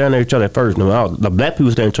 Yeah, they was standing at each other at first. The black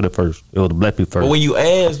people standing at each other first. It was the black people first. But when you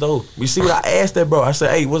asked, though, you see what I asked that, bro? I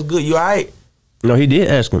said, "Hey, what's good? You all right?" No, he did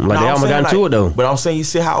ask him. Like, they almost got into it, though. But I'm saying, you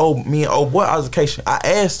see how me and old boy altercation. I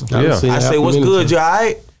asked him. Yeah. I said, "What's good? You all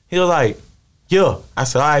right?" He was like, "Yeah." I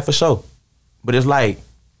said, "All right, for sure." But it's like,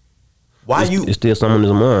 why you? It's still something in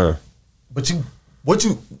his mind. But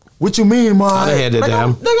what you mean, man? I had that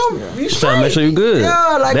down. Nigga, you Trying to straight. make sure you good.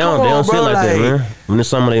 Yeah, like, they come don't on, sit bro, like that, man. When it's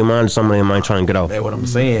some of their mind, trying to get off. That's what I'm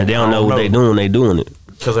saying. And they don't know what they doing. They doing it.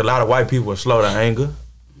 Because a lot of white people are slow to anger.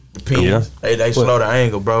 Depends. Yeah. They slow to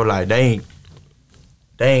anger, bro. Like, they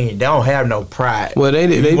don't have no pride. Well,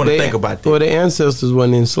 they want to think about that. Well, their ancestors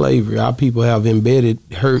weren't in slavery. Our people have embedded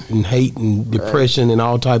hurt and hate and depression and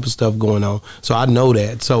all type of stuff going on. So I know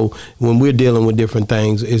that. So when we're dealing with different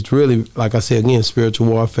things, it's really, like I said again, spiritual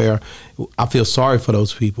warfare. I feel sorry for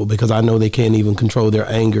those people because I know they can't even control their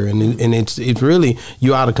anger, and it's really,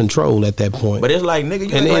 you're out of control at that point. But it's like, nigga,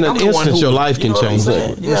 you and like, in I'm an instant, your life can change.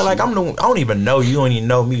 Yeah, like I don't even know you. Don't even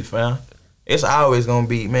know me, fam. It's always gonna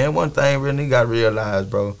be, man. One thing real nigga got to realize,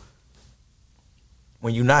 bro.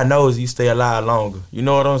 When you not nosy, you stay alive longer. You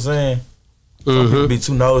know what I'm saying? Some people be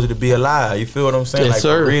too nosy to be alive. You feel what I'm saying? Yes, like,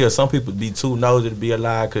 sir. for real, some people be too nosy to be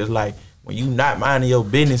alive because, like, when you not minding your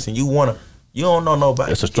business and you don't know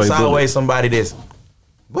nobody. It's a straight It's always bullet. somebody that's,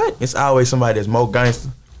 It's always somebody that's more gangster.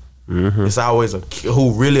 It's always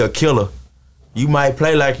who really a killer. You might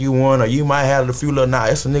play like you won, or you might have a few little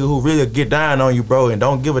It's a nigga who really get down on you, bro, and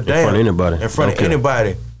don't give a damn. front of anybody. In front of Okay.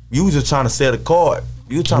 anybody. You was just trying to sell the card.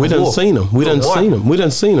 You trying We to done whoop. seen them. We done seen them. We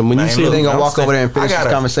done seen them. When you Man, see look, You ain't them, gonna walk over there and finish I this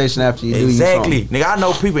gotta- conversation after you Exactly. do you Nigga, I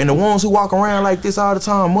know people, and the ones who walk around like this all the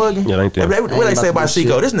time, mugging. Yeah, they ain't them. What they say about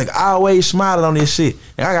Cico? This nigga always smiling on this shit.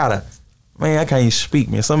 And I can't even speak,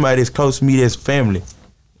 man. Somebody that's close to me, that's family.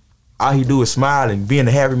 All he do is smile and be in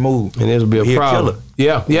a happy mood. and it'll be a He problem. killer.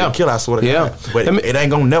 He Yeah. a killer, I swear to Yeah. God. But I mean- you ain't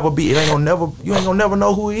gonna never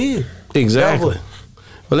know who he is. Exactly. Never.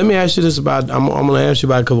 Well, let me ask you this about. I'm gonna ask you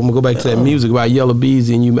about. Cause I'm gonna go back to that music about Yella,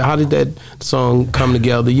 Beezy, and you. How did that song come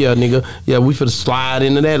together? Yeah, nigga. Yeah, we finna slide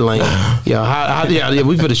into that lane. Yeah, yeah,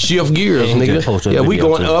 we finna shift gears, Yeah, just post nigga. that Yeah, we video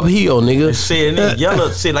going too. uphill, nigga. Shit, nigga,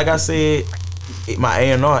 Yella, shit, like I said, my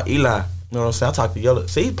A&R, Eli, you know what I'm saying? I talked to Yella.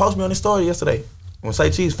 See, he posted me on his story yesterday. When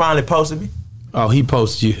Say Cheese finally posted me. Oh, he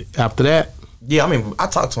posted you after that. Yeah, I mean, I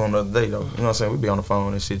talked to him the other day, though. You know what I'm saying? We be on the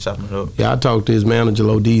phone and shit, chopping it up. Yeah, I talked to his manager,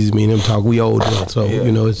 Lodiz. Me and him talk. We old now, so Yeah,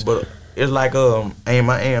 you know it's. But it's like, ain't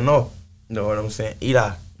my A&R. You know what I'm saying? Eli.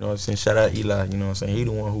 You know what I'm saying? Shout out Eli. You know what I'm saying? He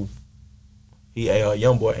the one who, he a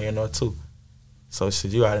young boy A&R too. So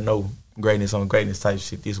shit, you already know greatness on greatness type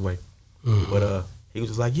shit this way. But he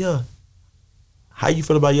was just like, yeah, how you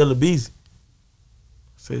feel about Yella Beezy?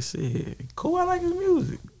 I said, shit, cool, I like his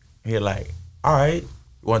music. He like, all right, you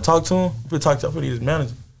want to talk to him? We talk to his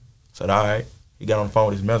manager. I said, all right. He got on the phone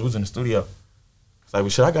with his manager. We was in the studio. It's like, well,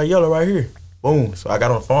 shit, I got Yella right here. Boom. So I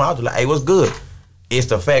got on the phone. I was just like, hey, what's good? It's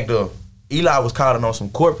the fact of Eli was calling on some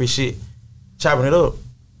corporate shit, chopping it up.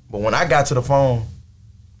 But when I got to the phone,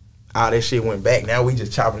 all that shit went back. Now we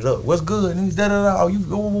just chopping it up. What's good? And he's da-da-da. Oh, you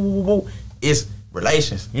whoa, whoa, whoa, whoa. It's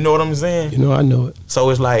relations. You know what I'm saying? You know, I know it. So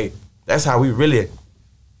it's like, that's how we really,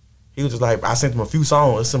 he was just like, I sent him a few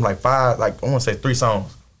songs. It seemed like 5, like I want to say 3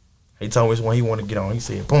 songs. He told me which one he wanted to get on. He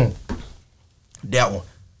said, boom, that one.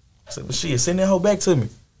 I said, but shit, send that hoe back to me.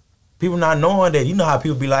 People not knowing that, you know how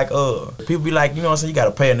people be like, you know what I'm saying, you got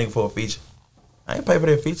to pay a nigga for a feature. I ain't pay for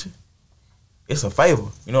that feature. It's a favor.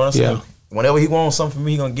 You know what I'm saying? Yeah. Whenever he wants something from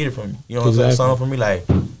me, he gonna get it from me. You know what I'm saying? Something from me, like,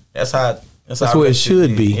 that's how That's where it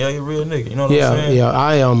should be. Yeah, you real nigga. You know what I'm saying? Yeah,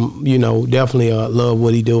 I am. Definitely love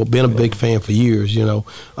what he do. Been a big fan for years.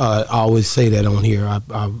 I always say that on here. I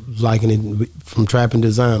liking it from trapping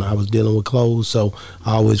design. I was dealing with clothes, so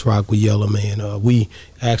I always rock with Yella, man. We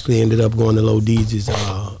actually ended up going to Lil Deezy's.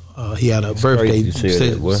 He had a birthday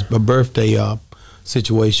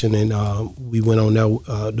situation, and we went on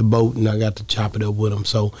the boat, and I got to chop it up with him.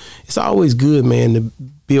 So it's always good, man, to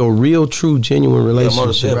build real, true, genuine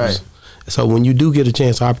relationships. Right. So when you do get a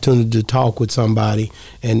chance, opportunity to talk with somebody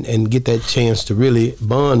and get that chance to really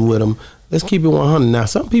bond with them, let's keep it 100. Now,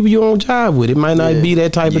 some people you don't jive with. It might not be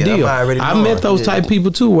that type of deal. I met those type of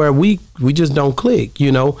people too, where we just don't click,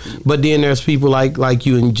 But then there's people like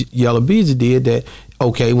you and Yella Beezy did that.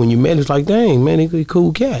 Okay, when you met, it's like, dang, man, he's a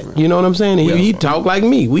cool cat. You know what I'm saying? He talk like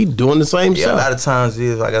me. We doing the same stuff. A lot of times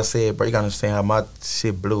is, like I said, bro, you gotta understand how my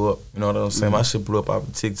shit blew up. You know what I'm saying? My shit blew up off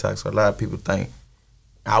of TikTok, so a lot of people think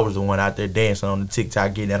I was the one out there dancing on the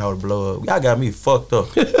TikTok getting that whole blow up. Y'all got me fucked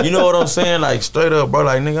up. You know what I'm saying? Like, straight up, bro,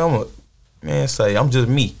 like, nigga, I'm just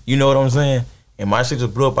me. You know what I'm saying? And my shit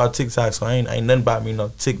just blew up out TikTok, so ain't nothing about me,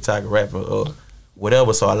 no TikTok rapper or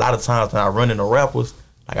whatever. So a lot of times when I run into rappers,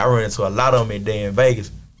 like I run into a lot of them in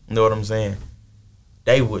Vegas. You know what I'm saying?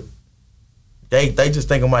 They just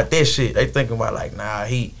thinking about that shit. They thinking about like, nah,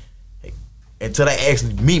 until they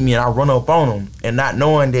actually meet me and I run up on them and not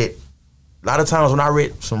knowing that a lot of times when I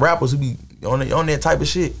read some rappers who be on that type of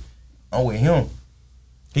shit, I'm with him.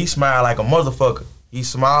 He smile like a motherfucker. He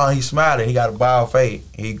smiling, he got a bald fade.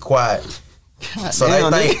 He quiet. So they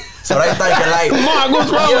thinking like, Mark, what's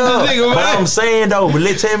wrong with this nigga, man? But I'm saying though, but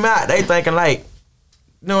let's tell me out. They thinking like,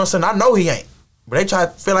 you know what I'm saying? I know he ain't. But they try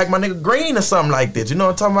to feel like my nigga Green or something like this. You know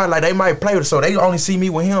what I'm talking about? Like they might play with it, so they only see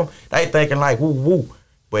me with him. They thinking like, woo woo.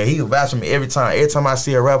 But he vouch for me every time. Every time I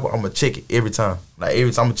see a rapper, I'm going to check it every time. Like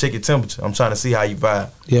every time I'm going to check your temperature. I'm trying to see how you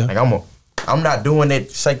vibe. Yeah. Like I'm not doing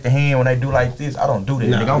that shake the hand when they do like this. I don't do that.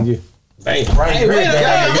 Nah, nigga. Hey, right here, but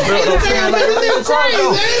that's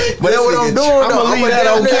what I'm doing. I'm gonna leave that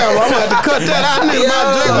on camera. I'm gonna have to cut that out. Nigga,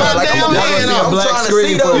 my damn hand off. Black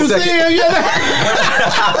screen for a second.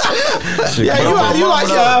 You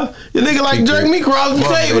like your nigga like jerk me across the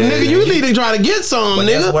table, nigga. You need to try to get some,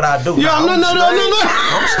 nigga. That's what I do. No.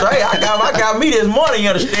 I'm straight. I got me this morning. You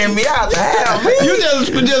understand me? Out to have me. You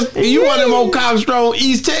just you one of them old cop strong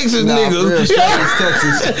East Texas niggas. East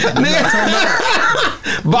Texas.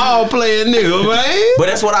 Ball playing nigga, man. But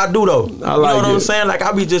that's what I do though. You know what I'm saying? Like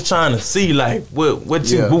I be just trying to see like what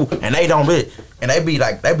you do, and they don't really, and they be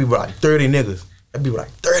like 30 niggas. They be like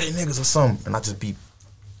 30 niggas or something, and I just be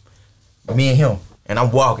me and him, and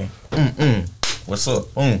I'm walking. What's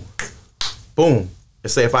up? Boom.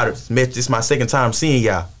 Let's say if I met this my second time seeing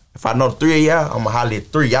y'all. If I know the 3 of y'all, I'ma holler at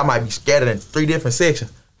 3. Y'all might be scattered in 3 different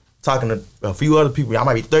sections, talking to a few other people. Y'all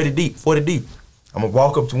might be 30 deep, 40 deep. I'ma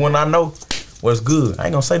walk up to one I know. What's good? I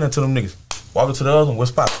ain't gonna say nothing to them niggas. Walk up to the other one.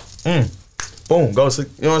 What's poppin'? Boom. Go. You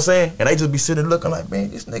know what I'm saying? And they just be sitting looking like,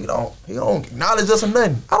 man, this nigga don't acknowledge us or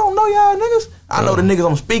nothing. I don't know y'all niggas. I know the niggas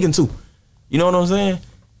I'm speaking to. You know what I'm saying?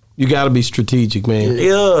 You got to be strategic, man.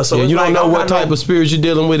 Yeah. So you don't know what type of spirits you're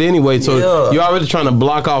dealing with anyway. So you're already trying to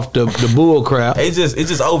block off the bull crap. It's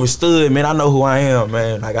just overstood, man. I know who I am,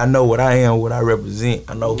 man. Like I know what I am, what I represent.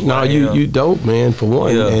 I know who I am. You dope, man, for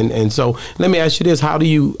one. Yeah. And so let me ask you this: How do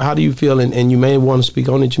you feel? And you may want to speak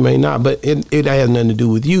on it, you may not. But it has nothing to do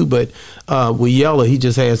with you. But with Yella, he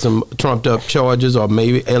just had some trumped up charges, or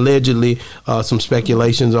maybe allegedly some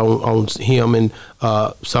speculations on him and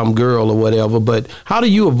some girl or whatever. But how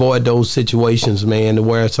do you avoid those situations, man, to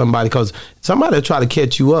where because somebody will try to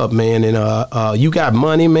catch you up, man, and you got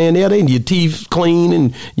money, man, your teeth clean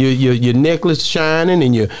and your necklace shining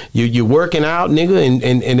and you're working out, nigga,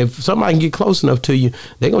 and if somebody can get close enough to you,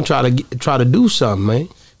 they gonna try to do something, man.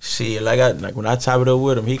 Shit, like when I chop it up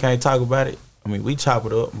with him, he can't talk about it. I mean, we chop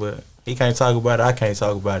it up, but he can't talk about it. I can't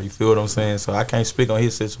talk about it. You feel what I'm saying? So I can't speak on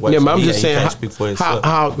his situation. Yeah, but I'm just saying, he can't speak for himself.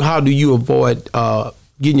 How do you avoid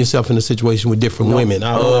getting yourself in a situation with different women?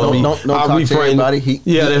 Don't talk to everybody.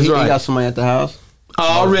 That's right. He got somebody at the house.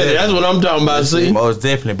 Already, that's what I'm talking about. See, most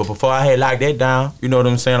definitely. But before I had locked that down, you know what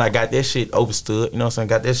I'm saying? Like got that shit overstood. You know what I'm saying?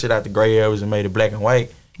 Got that shit out the gray areas and made it black and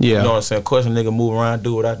white. Yeah. You know what I'm saying? Of course, a nigga move around,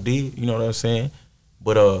 do what I did. You know what I'm saying?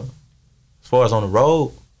 But as far as on the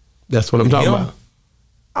road, that's what I'm talking about.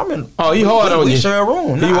 I mean, he hard on you. We share a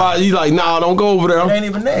room. He like, nah, don't go over there. It ain't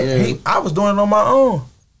even that. Yeah. I was doing it on my own.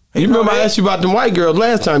 You remember I asked you about them white girls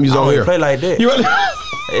last time you was on here? I don't play like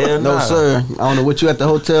that. No, sir. I don't know what you at the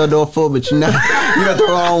hotel door for, but you got the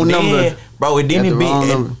wrong number. Bro, it didn't be.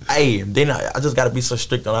 Then I just got to be so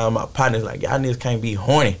strict on all my partners. Like, y'all niggas can't be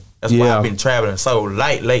horny. That's why I've been traveling so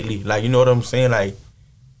light lately. Like, you know what I'm saying? Like,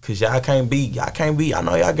 cause y'all can't be. I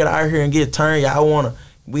know y'all get out here and get turned.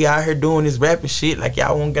 We out here doing this rapping shit. Like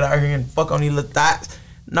y'all wanna get out here and fuck on these little thoughts.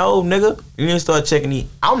 No, nigga. You need to start checking these.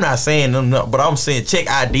 I'm not saying them, but I'm saying check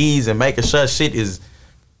IDs and making sure shit is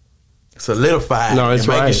solidified. No, it's and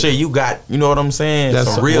making right. sure you got, you know what I'm saying?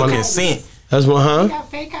 That's some real one- consent. That's what, huh? You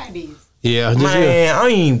got fake IDs. Yeah, just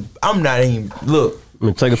Man, I'm not even. Look, I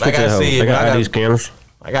mean, take a Like picture I of her. said, They got I got- ID scanners.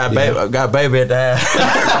 I got baby at the house.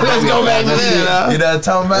 Let's go back to that. You know what I'm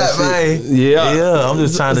talking about, man? Yeah. Yeah, I'm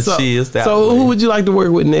just trying to chill. So who would you like to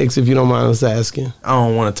work with next, if you don't mind us asking? I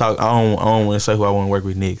don't want to talk. I don't want to say who I want to work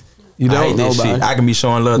with next. You I don't? hate this Nobody. shit. I can be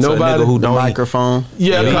showing love to a Nobody? nigga who The don't. microphone.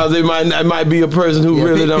 Yeah, because it might be a person who Yeah,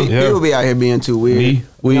 really don't. People be out here being too weird. Me?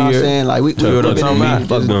 You know what I'm Weird. saying? Like we what I'm been talking in about. here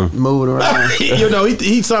Fuck just them. moving around. You know,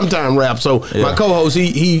 he sometimes raps. So my Yeah. co-host,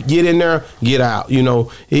 he get in there, get out. You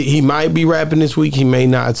know, he might be rapping this week, he may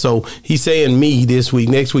not. So he's saying me this week.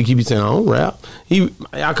 Next week he be saying I don't rap.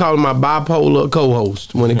 I call him my bipolar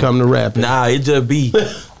co-host when it come to rapping. Nah, it just be.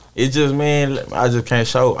 It just, man, I just can't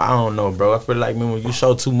show. I don't know, bro. I feel like, man, when you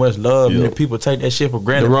show too much love, and people take that shit for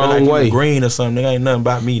granted. The Feel wrong like way. you green or something. Nigga, ain't nothing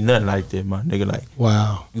about me, nothing like that, my nigga. Like,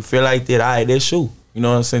 Wow. you feel like that, all right, that's you. You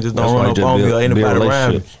know what I'm saying? Just That's don't why run you up just on me build- or anybody build around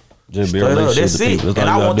me. relationships. Just build Straight up, relationships that's with it. people. That's And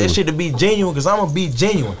all I you want gotta that do. shit to be genuine because I'm going to be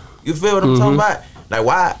genuine. You feel what I'm talking about? Like,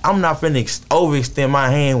 why? I'm not finna overextend my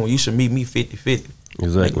hand when you should meet me 50-50.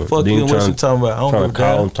 Exactly. Like, fuck Then you and what you talking about. I don't trying give to a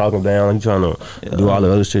call damn. them, talk them down. You trying to do all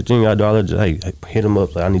the other shit. You ain't got to do all that. Just, hey, hit them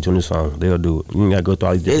up. Like, I need you on this song. They'll do it. You ain't got to go through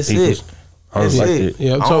all these different That's people. it. I don't That's like it. that.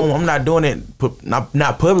 Yeah, so- I'm not doing it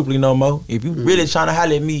not publicly no more. If you really trying to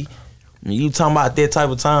holler at me, and you talking about that type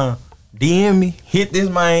of time, DM me, hit this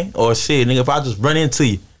man, or shit, nigga. If I just run into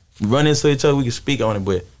you, we run into each other, we can speak on it.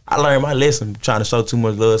 But I learned my lesson trying to show too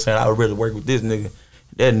much love, saying I would rather work with this nigga,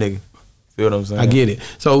 that nigga. Feel what I'm saying? I get it.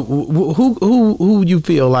 So who you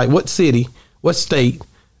feel like? What city? What state?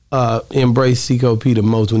 Embrace Cico P the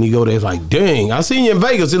most when he go there? It's like, dang, I seen you in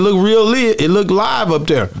Vegas. It look real lit. It look live up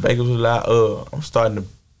there. Vegas was like, I'm starting to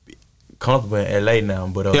be comfortable in LA now,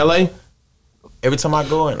 but LA. every time I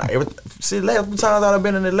go in, like last few times I've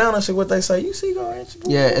been in Atlanta, shit, what they say, you see, go ain't you?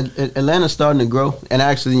 Yeah, Atlanta's starting to grow, and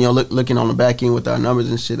actually, you know, looking on the back end with our numbers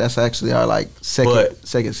and shit, that's actually our like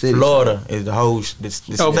second city. Florida is the whole this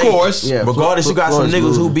Of state. course. Yeah, Regardless, you got some Florida's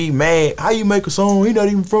niggas who moving. be mad. How you make a song? He not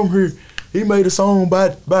even from here. He made a song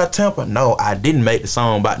by Tampa. No, I didn't make the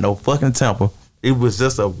song about no fucking Tampa. It was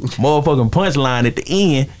just a motherfucking punchline at the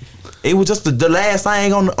end. It was just the last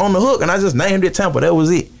thing on the hook, and I just named it Tampa. That was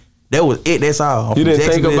it. That was it. That's all. I'm You from didn't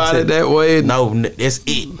think Jacksonville, about it Texas. that way? No, that's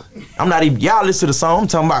it. I'm not even. Y'all listen to the song. I'm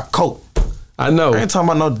talking about Coke. I know. I ain't talking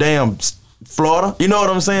about no damn Florida. You know what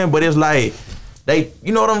I'm saying? But it's like they,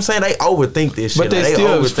 you know what I'm saying? They overthink this shit. But they Like,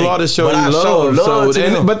 still, overthink. Florida showing But you I show love. So, to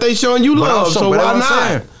them. but they showing you But I'm love. showing- So but why I'm not?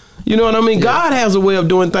 saying. You know what I mean? God has a way of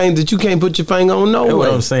doing things that you can't put your finger on no That's what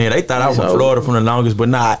way. I'm saying. They thought I was from So- Florida from the longest, but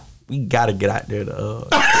nah, we gotta get out there to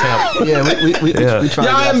Tampa. Yeah, we Yeah. trying to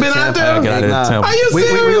Y'all ain't been out there? Get out there to Tampa. Are you We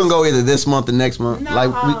serious? gonna go either this month or next month. No,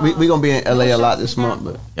 Like we gonna be in LA a lot this month,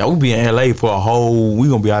 but Yeah, we be in LA for a whole. We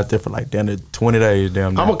gonna be out there for like damn near 20 days. Damn.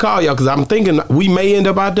 I'm gonna call y'all because I'm thinking we may end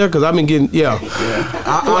up out there because I've been getting Well,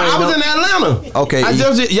 I was in Atlanta. Okay. y'all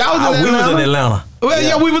was in we Atlanta. was in Atlanta. Well,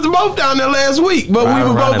 yeah, we was both down there last week, but we Riding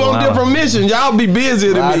were both around on Atlanta. different missions. Y'all be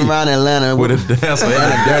busier than riding me. around Atlanta With a dancer and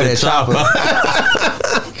a dirty chopper.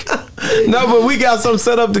 No, but we got some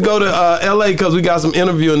set up to go to LA because we got some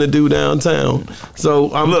interviewing to do downtown.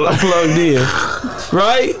 So I'm plugged in.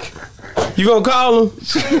 Right? You gonna call him?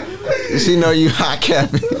 She know you hot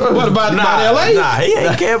capping. What about LA? Nah, he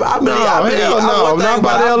ain't care. I believe. No, I believe. hell no, not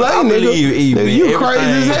about LA, I nigga. believe E, Nigga, man. you crazy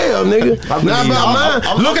as Everything. hell, nigga. I Not believe. about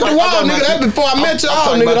mine. Look at the wall, nigga. That's before I met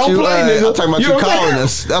y'all, nigga. Don't play, nigga. I'm talking about you know what I'm calling saying?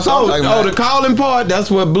 us. That's what I'm talking about. Oh, the calling part.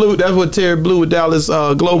 That's what Terry Blue with Dallas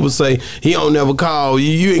Global say. He don't never call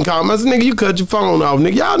you. You ain't call him. I said, nigga, you cut your phone off,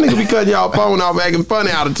 nigga. Y'all nigga be cutting y'all phone off, acting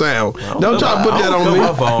funny out of town. Don't try to put that on me.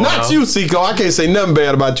 cut my phone Not off. you, Cico. I can't say nothing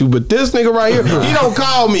bad about you, but this nigga right here, he don't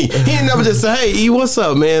call me. He ain't never just say, hey, E, what's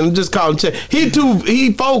up, man? I'm just calling check.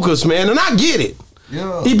 He focused, man, and I get it.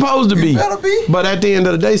 Yeah. He supposed to be. better be. But at the end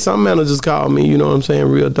of the day, some managers call me, you know what I'm saying,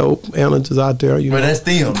 real dope managers out there. You know. But that's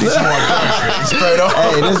them. This Marc Johnson. Straight up.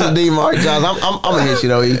 Hey, this is D. Marc Johnson. I'm gonna hit you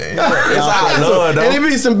though. E. It's all love, though. And it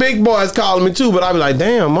be some big boys calling me too, but I be like,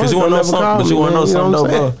 damn, Mark Cause you wanna know never something? call But me, you wanna know man. something, what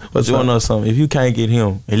though, I'm bro? saying? But you wanna know something? If you can't get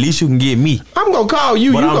him, at least you can get me. I'm gonna call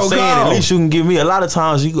you. But you I'm gonna saying, call. at least you can get me. A lot of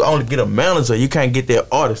times you only get a manager. You can't get that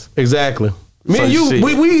artist. Exactly. Me So and you,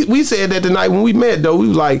 shit. we said that the night when we met though. We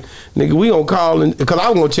was like, nigga, we gonna call and because I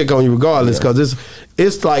was gonna check on you regardless because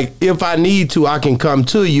it's like if I need to, I can come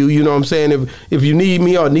to you. You know what I'm saying? If you need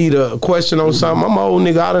me or need a question on something, I'm an old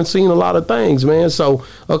nigga. I done seen a lot of things, man. So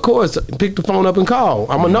of course, pick the phone up and call.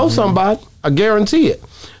 I'm gonna know somebody. I guarantee it.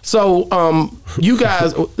 So you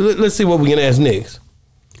guys, let's see what we can ask next.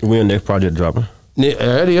 When next project dropping?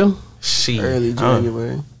 There it is. Shit. Early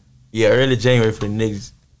January. Yeah, early January for the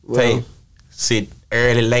niggas. Well, Sit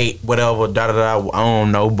early, late, whatever, I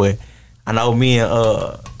don't know, but I know me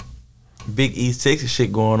and Big East Texas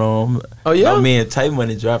shit going on. Oh yeah? I know me and Tay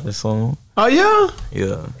Money dropping soon. Oh yeah?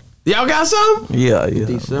 Yeah. Y'all got something? Yeah.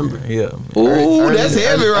 December. Yeah. Ooh, that's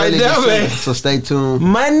heavy right there, December, man. So stay tuned.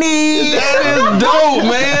 Money! That is dope,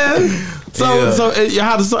 man. So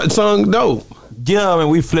how the song dope? Yeah, I mean,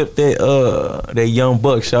 we flipped that young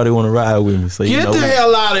buck shot. They want to ride with me. So Get the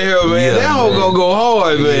hell out of here, man. That hoe gonna go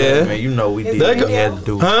hard, Yeah, man. man, you know we did what we had to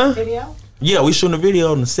do. Huh? Video? Yeah, we shooting a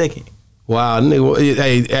video on the 2nd. Wow,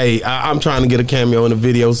 nigga. Hey, I'm trying to get a cameo in the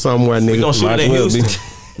video somewhere, nigga. We gonna shoot it in Houston.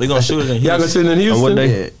 We gonna shoot it in Houston. Y'all gonna shoot it in Houston? On what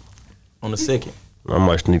day? Yeah. On the 2nd. I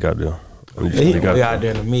might sneak out there. We out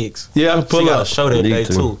there in the mix. Yeah, She pull got a up. show that Need day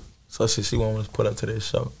to. too. So she want us to put up to this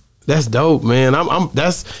show. That's dope, man.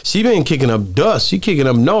 She been kicking up dust. She kicking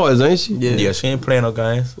up noise, ain't she? Yeah, she ain't playing no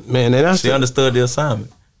games. Man, and that's She understood the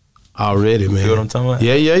assignment. already, man. You know what I'm talking about?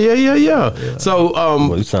 Yeah. So,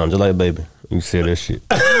 Well, you sound just like Baby. You say that shit.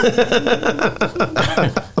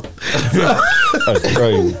 That's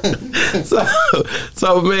crazy.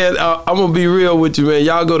 so man, I'm gonna be real with you, man.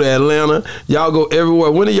 Y'all go to Atlanta. Y'all go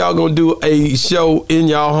everywhere. When are y'all gonna do a show in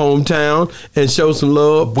y'all hometown and show some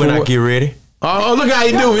love? When I get ready. Oh, look how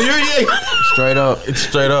you do it. Straight up. It's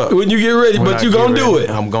straight up. When you get ready, When but I you get gonna do ready, it.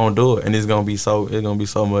 I'm gonna do it, and it's gonna be so much. It's gonna be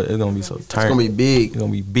so It's gonna be big. It's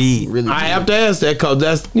gonna be big. Really I big. have to ask that because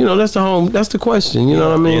that's the question. You know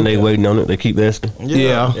what I mean? And they waiting on it. They keep asking.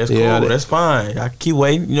 Yeah, that's yeah, cool. That's fine. I keep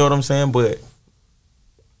waiting. You know what I'm saying? But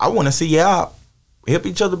I want to see y'all help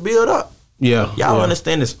each other build up. Yeah. Y'all yeah.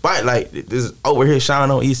 understand the spotlight. This is over here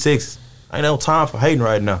shining on E6. Ain't no time for hating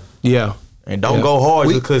right now. Yeah. And don't Yeah. go hard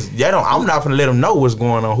because I'm not gonna let them know what's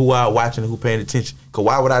going on, who out watching, who paying attention. Cause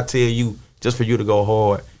why would I tell you just for you to go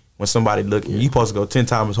hard when somebody looking? You supposed to go 10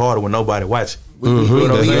 times harder when nobody watching. We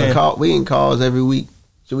getting calls every week.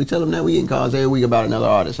 Should we tell them that we getting calls every week about another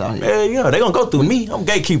artist out here? Yeah, they gonna go through me. I'm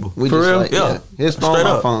gatekeeper. We For just real? like, Yeah. his phone, Straight my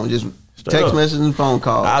up. phone, just Straight text up. messages and phone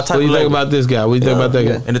calls. I'll What type do you of think label. about this guy? What do you think about that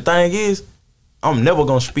guy? And the thing is, I'm never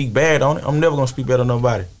gonna speak bad on it. I'm never gonna speak bad on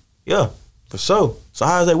nobody. Yeah, for sure. So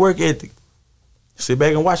how's that work ethic? Sit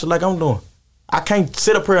back and watch it like I'm doing. I can't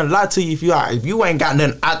sit up here and lie to you if you ain't got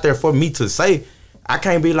nothing out there for me to say. I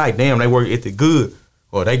can't be like, damn, they work ethic good,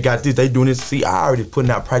 or they got this, they doing this. See, I already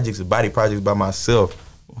putting out body projects by myself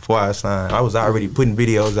before I signed. I was already putting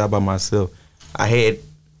videos out by myself. I had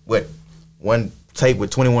one tape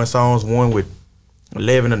with 21 songs, one with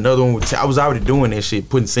 11, another one with 10. I was already doing that shit,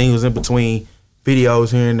 putting singles in between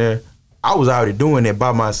videos here and there. I was already doing it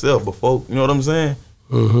by myself before. You know what I'm saying?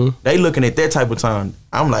 Mm-hmm. They looking at that type of time.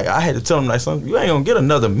 I'm like, I had to tell them like, something. You ain't gonna get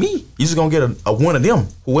another me. You just gonna get a one of them,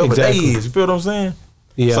 whoever they is. You feel what I'm saying?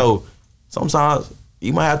 Yeah. So sometimes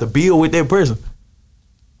you might have to build with that person.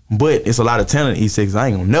 But it's a lot of talent in E6. I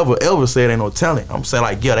ain't gonna never ever say it ain't no talent. I'm saying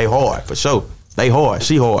like, yeah, they hard for sure. They hard,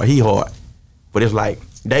 she hard, he hard. But it's like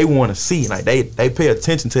they wanna see, like they pay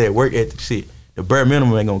attention to that work ethic shit. The bare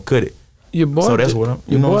minimum ain't gonna cut it. Your boy, So that's what I'm-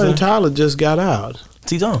 you your know what boy I'm and saying? Tyler just got out.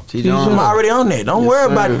 T-John. T-John. I'm already on that. Don't Yes,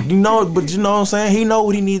 worry about sir. it. You know, but you know what I'm saying? He know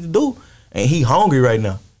what he needs to do. And he hungry right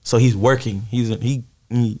now. So he's working. He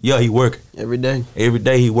working. Every day. Every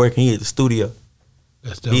day he working. He at the studio.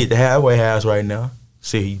 That's dope. He at the halfway house right now.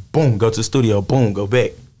 See, he boom, go to the studio, boom, go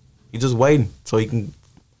back. He just waiting so he can,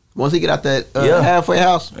 Once he get out that Yeah. halfway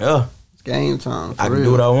house, yeah. it's game time. For I can real.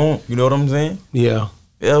 do what I want. You know what I'm saying? Yeah.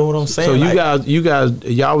 Yeah, what I'm saying. So like, you guys,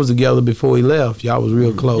 y'all was together before he left. Y'all was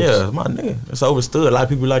real close. yeah, my nigga. It's understood. A lot of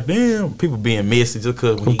people like, damn, people being messy just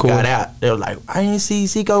because when Of he course. got out, they were like, I ain't see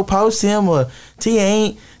Cico post him or they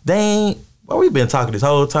ain't. Well, we been talking this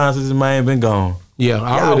whole time since his man been gone. Yeah,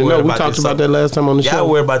 I Y'all already worried know. We about talked this about that last time on the Y'all show.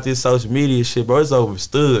 worry about this social media shit, bro. It's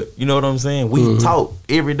overstood. You know what I'm saying? We talk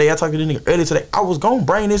every day. I talked to this nigga earlier today. I was gonna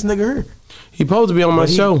bring this nigga here. He supposed to be on my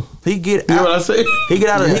But show. He get You know out. what I said? He get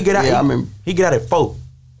out. Yeah, He get out. yeah, I remember. He get out at 4.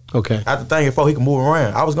 Okay. After thing at 4, he can move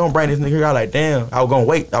around. I was gonna bring this nigga here. I was like, damn. I was gonna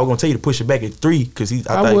wait. I was gonna tell you to push it back at 3 because I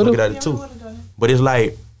thought he was would've. gonna get out at 2. But it's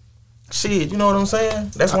like, shit. You know what I'm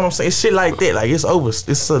saying? That's what I'm saying. It's shit like that. Like it's over.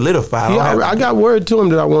 It's solidified. I got word to him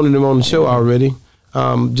that I wanted him on the show already.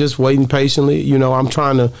 Just waiting patiently. You know, I'm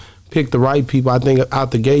trying to pick the right people. I think out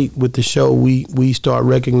the gate with the show, we start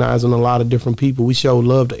recognizing a lot of different people. We show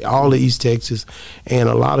love to all of East Texas, and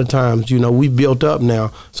a lot of times, you know, we built up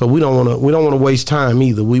now, so we don't want to waste time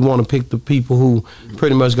either. We want to pick the people who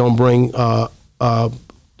pretty much gonna bring a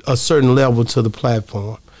certain level to the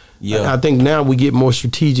platform. Yeah, I think now we get more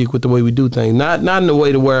strategic with the way we do things. Not in the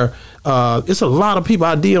way to where it's a lot of people.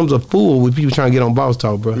 Our DMs are full with people trying to get on Boss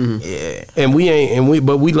Talk, bro. Yeah, and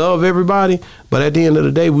but we love everybody. But at the end of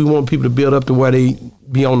the day, we want people to build up to where they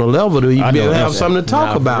be on the level to be able to have something to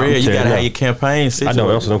talk about. Real, you gotta have your campaign. I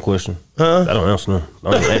don't answer no question. Huh? I don't answer no.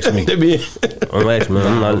 Don't ask me. Don't ask me.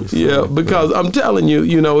 I'm not. Yeah, because I'm telling you,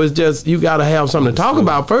 you know, it's just you gotta have something to talk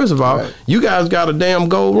about. First of all, right. You guys got a damn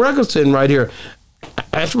gold record sitting right here.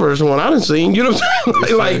 That's the first one I done seen. You know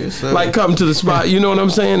what I'm saying? Like come to the spot. You know what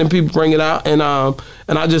I'm saying? And people bring it out. And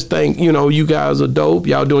I just think, you know, you guys are dope.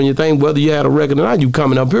 Y'all doing your thing. Whether you had a record or not, you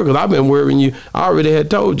coming up here because I've been worrying you. I already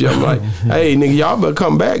had told you. I'm like, hey, nigga, y'all better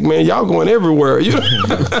come back, man. Y'all going everywhere. You know?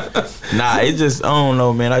 Nah, it just I don't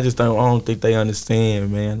know, man. I don't think they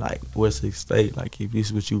understand, man. Like what's at stake. Like if this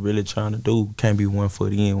is what you really trying to do, can't be 1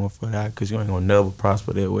 foot in, 1 foot out, because you ain't gonna never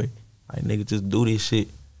prosper that way. Like nigga, just do this shit.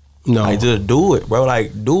 No, like just do it, bro.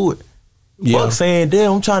 Like do it. Yeah. Fuck saying,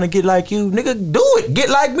 damn, I'm trying to get like you, nigga. Do it. Get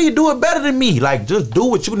like me. Do it better than me. Like just do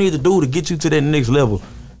what you need to do to get you to that next level.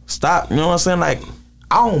 Stop. You know what I'm saying? Like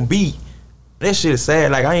I don't beat. That shit is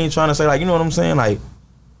sad. Like I ain't trying to say like, you know what I'm saying? Like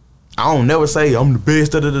I don't never say I'm the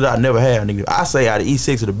best. I never have, nigga. I say out of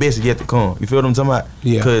E6 the best is yet to come. You feel what I'm talking about?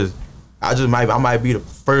 Yeah. Because I might be the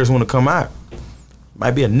first one to come out.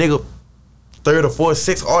 Might be a nigga. 3rd or 4th,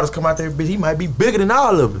 6th artists come out there, bitch, he might be bigger than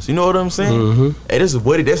all of us. You know what I'm saying? Mm-hmm. Hey,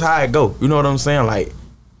 that's how it go. You know what I'm saying? Like,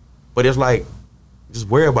 but it's like, just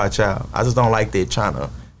worry about y'all. I just don't like that trying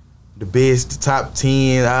to, the best, the top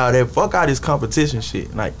 10, all that. Fuck all this competition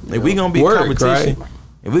shit. Like, if we gonna be in competition, right?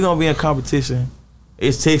 If we gonna be in competition,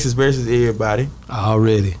 it's Texas versus everybody.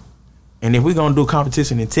 Already. And if we gonna do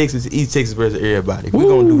competition in Texas, East Texas versus everybody. If we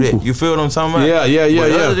gonna do that. You feel what I'm talking about? Yeah.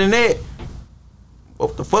 But other than that,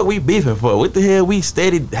 what the fuck we beefing for? What the hell we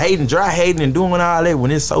steady hating, dry hating, and doing all that when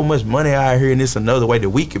there's so much money out here and it's another way that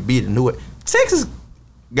we could be to do it? Texas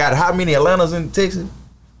got how many Atlantas in Texas?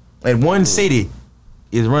 And one city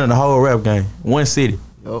is running the whole rap game. One city.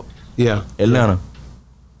 Yep. Yeah. Atlanta.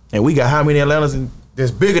 And we got how many Atlantas that's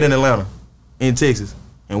bigger than Atlanta in Texas?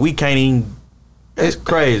 And we can't even. It's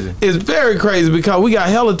crazy. It's very crazy because we got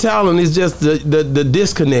hella talent. It's just the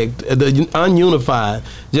disconnect, the ununified,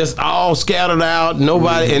 just all scattered out.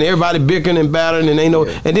 Nobody and everybody bickering and battering, and ain't no.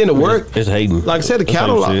 And then the work. It's hating. Like I said, the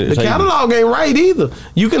catalog ain't right either.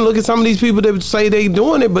 You can look at some of these people that say they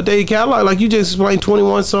doing it, but they catalog like you just explained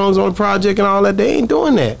 21 songs on a project and all that. They ain't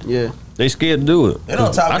doing that. Yeah. They scared to do it.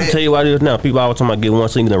 I can tell you why it is now. People always talking about get one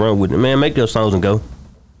single and run with it. Man, make your songs and go.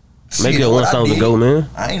 Make your one song to go, man.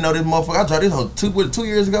 I ain't know this motherfucker. I dropped this whole 2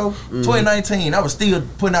 years ago, 2019. I was still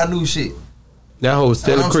putting out new shit. That hoe was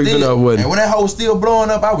still creeping up with it. And when that hoe was still blowing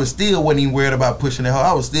up, I wasn't even worried about pushing that hoe.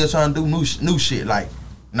 I was still trying to do new shit. Like,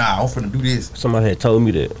 nah, I'm finna do this. Somebody had told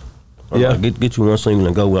me that. Like, get you one single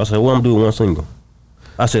and go with it. I said, what I'm doing one single?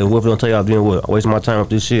 I said, what if I don't tell y'all then what? I waste my time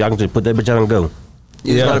with this shit. I can just put that bitch out and go.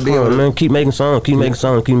 Yeah, gotta be on, man. Keep making songs. Keep making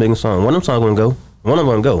songs. Keep making songs. One of them songs gonna go. One of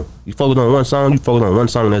them gonna go. You focus on one song,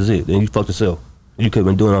 and that's it. Then you fuck yourself. You could have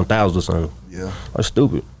been doing on thousands of songs. Yeah. That's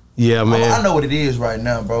stupid. Yeah, man. I know what it is right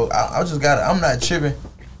now, bro. I just got it. I'm not tripping.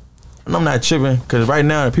 And I'm not tripping, because right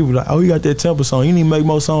now people like, oh, you got that Tampa song. You need to make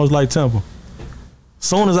more songs like Tampa.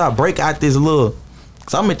 Soon as I break out this little,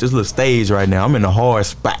 because I'm at this little stage right now. I'm in a hard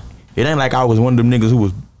spot. It ain't like I was one of them niggas who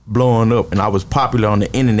was blowing up and I was popular on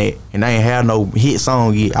the internet and I ain't had no hit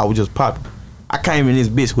song yet. I was just popular. I came in this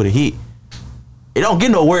bitch with a hit. It don't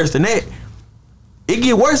get no worse than that. It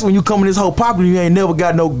get worse when you come in this whole popular. You ain't never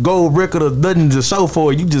got no gold record or nothing to show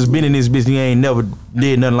for it. You just been in this bitch. You ain't never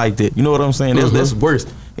did nothing like that. You know what I'm saying? That's worse.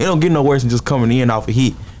 It don't get no worse than just coming in off a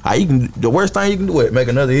hit. The worst thing you can do is make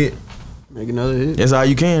another hit. Make another hit. That's all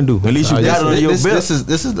you can do. At least you got it on your belt.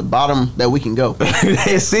 This is the bottom that we can go.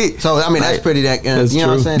 That's it. So I mean, that's pretty. That's you know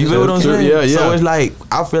what I'm saying? You feel what I'm saying? Yeah. So it's like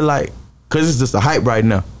I feel like, cause it's just a hype right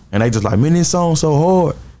now, and they just like, man, this song so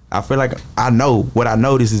hard. I feel like I know what I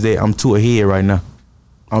notice is that I'm too ahead right now.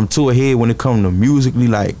 I'm too ahead when it comes to musically,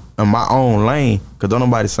 like in my own lane, cause don't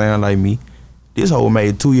nobody sound like me. This whole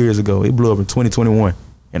made 2 years ago. It blew up in 2021,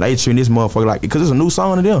 and they treating this motherfucker like, cause it's a new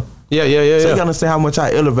song to them. Yeah. So you gotta understand how much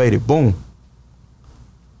I elevated. Boom.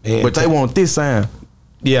 And but they want this sound.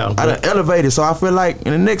 Yeah. I done elevated, so I feel like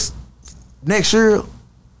in the next year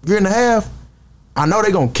and a half, I know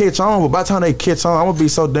they gonna catch on, but by the time they catch on, I'm gonna be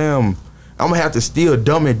so damn. I'm gonna have to still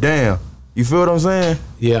dumb it down. You feel what I'm saying?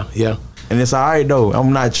 Yeah. And it's all right though.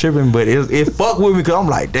 I'm not tripping, but it fuck with me because I'm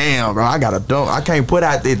like, damn, bro, I gotta dump. I can't put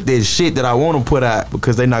out this shit that I want to put out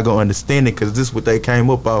because they not gonna understand it because this is what they came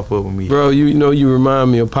up off of with me. Bro, you know you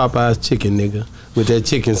remind me of Popeye's chicken, nigga. With that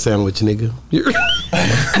chicken sandwich, nigga. You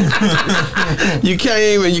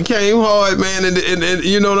came hard, man, and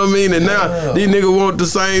you know what I mean? And now these niggas want the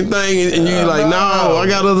same thing, and you like, no, I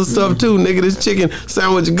got other stuff too, nigga. This chicken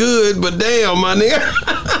sandwich good, but damn, my nigga.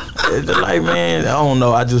 It's like, man, I don't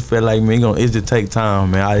know. I just feel like, man, it just take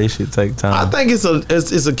time, man. It should take time. I think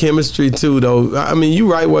it's a chemistry too, though. I mean,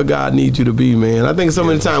 you right where God needs you to be, man. I think so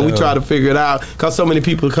many times we try to figure it out because so many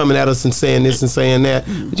people are coming at us and saying this and saying that.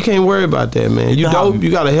 But you can't worry about that, man. You dope. You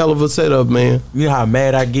got a hell of a setup, man. You know how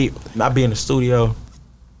mad I get? I be in the studio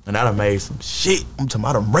and I done made some shit. I'm talking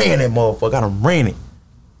about I done ran that motherfucker. I done ran it.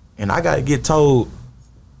 And I got to get told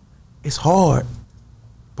it's hard.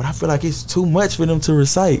 But I feel like it's too much for them to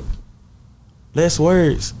recite. Less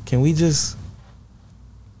words. Can we just...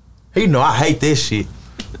 You know I hate this shit.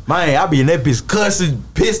 Man, I be in that bitch cussing,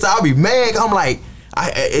 pissed. I be mad. I'm like,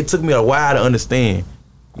 it took me a while to understand.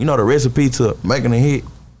 You know the recipe to making a hit?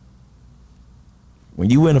 When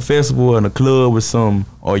you in a festival or in a club or something,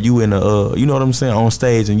 or you in a, you know what I'm saying, on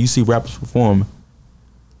stage and you see rappers performing,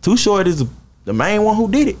 Too Short is the main one who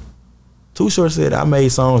did it. Too Short said, I made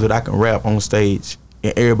songs that I can rap on stage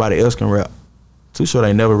and everybody else can rap. Too Short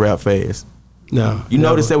ain't never rap fast. No. You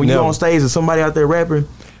notice that when you on stage and somebody out there rapping,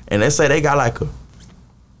 and they say they got like a,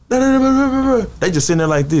 they just sitting there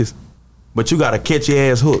like this. But you got a catchy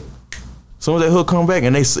ass hook. As soon as that hook come back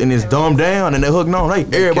and it's dumbed down and that hook no,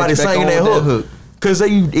 everybody singing that hook. Cause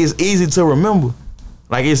it's easy to remember.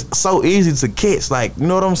 Like it's so easy to catch. Like, you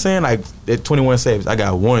know what I'm saying? Like that 21 Savage, I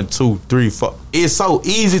got 1, 2, 3, 4. It's so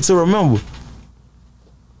easy to remember.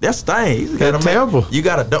 That's the thing. You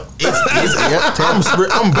gotta dump.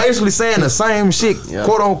 I'm basically saying the same shit,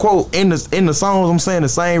 quote unquote, in the songs. I'm saying the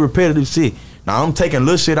same repetitive shit. Now I'm taking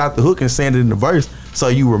little shit out the hook and saying it in the verse, so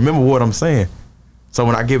you remember what I'm saying. So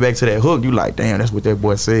when I get back to that hook, you like, damn, that's what that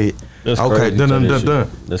boy said. That's okay, dun.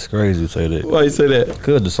 That's crazy you say that. Why you say that?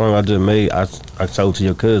 Cause the song I just made, I showed to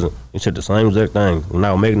your cousin. He said the same exact thing. When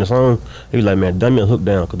I was making the song, he was like, man, dumb your hook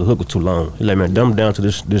down, cause the hook was too long. He like, man, dumb it down to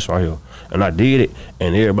this right here. And I did it,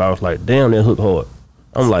 and everybody was like, damn, that hook hard.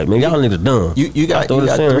 I'm like, man, y'all niggas done.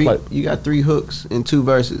 You got 3 hooks in 2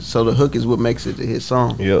 verses, so the hook is what makes it to his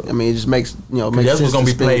song. Yep. I mean, it just makes makes that's what's gonna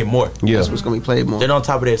be played more. Yeah, that's what's gonna be played more. Then on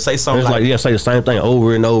top of that, say something it's say the same thing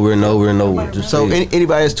over and over and over and over. Just so anybody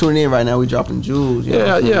that's tuning in right now, we dropping jewels.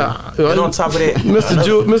 Yeah. Then on top of that,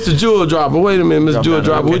 Mr. Jewel Dropper. Wait a minute, Mr. Jewel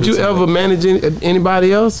Dropper. Would you ever manage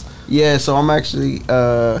anybody else? Yeah. So I'm actually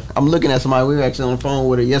I'm looking at somebody. We were actually on the phone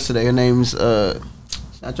with her yesterday. Her name's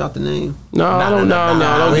I dropped the name? No, don't do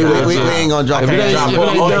that. We ain't gonna drop the name.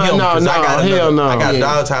 Hell no. I got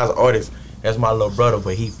Dog Ties artist. That's my little brother,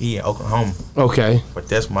 but he in Oklahoma. Okay. But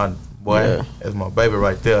that's my boy. Yeah. That's my baby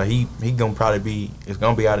right there. He gonna probably be. It's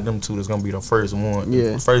gonna be out of them 2. That's gonna be the first one.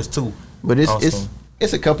 Yeah. First 2. But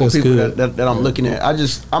it's a couple of people that I'm looking at.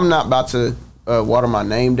 I'm not about to water my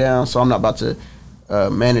name down, so I'm not about to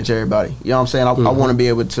manage everybody. You know what I'm saying? I want to be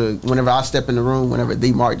able to, whenever I step in the room, whenever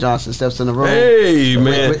the Marc Johnson steps in the room. Hey,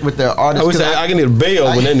 man. With the artist. I can need a bail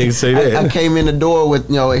when that nigga say that. I came in the door with,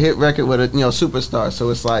 a hit record with a, superstar. So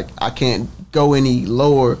it's like, I can't go any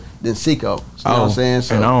lower than Cico. You know what I'm saying?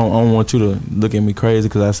 So, and I don't want you to look at me crazy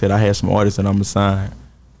because I said I had some artists that I'm going to sign.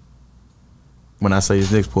 When I say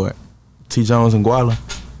his next part, T. Jones and Guala,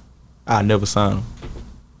 I never sign them.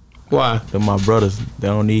 Why? They're my brothers. They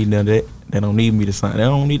don't need none of that. They don't need me to sign. They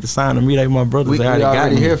don't need to sign to me. They my brothers. We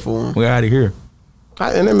already here for them. We already here.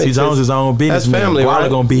 And that makes T. Jones is his own business. That's family, Guala right?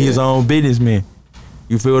 gonna be his own businessman.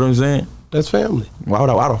 You feel what I'm saying? That's family. Why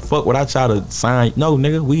the fuck would I try to sign? No,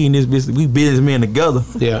 nigga, we in this business. We businessmen together.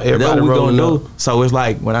 Yeah, everybody that's what we gonna do. Up. So it's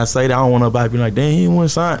like when I say that, I don't want nobody to be like, damn, he didn't want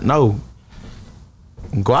to sign. No,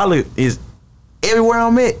 Guala is everywhere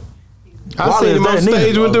I'm at. I seen him on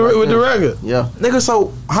stage with the record. Yeah, nigga.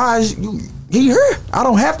 So how is you? He here. I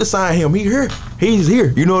don't have to sign him. He here. He's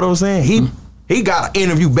here. You know what I'm saying? He got an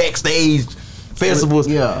interview backstage festivals.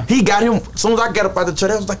 Yeah. He got him. As soon as I got up out the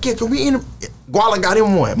church, I was like, yeah, can we interview? Guala got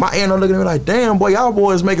him one. My aunt looking at me like, damn, boy, y'all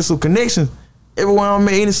boys making some connections. Everyone I'm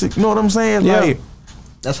making, you know what I'm saying? Yeah. Like,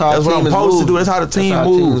 that's what I'm supposed to do. That's how the team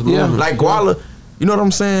moves. Yeah. Like Guala, you know what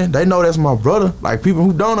I'm saying? They know that's my brother. Like people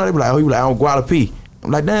who don't know, they be like, oh, you be like, I'm Guala P.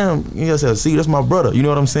 I'm like, damn, you know, see, that's my brother. You know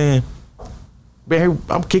what I'm saying?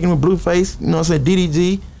 I'm kicking with Blueface, you know what I'm saying?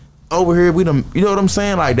 DDG, over here, we done, you know what I'm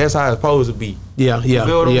saying? Like that's how it's supposed to be. Yeah.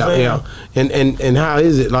 And how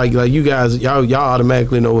is it? Like you guys, y'all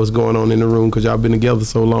automatically know what's going on in the room because y'all been together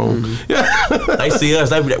so long. They see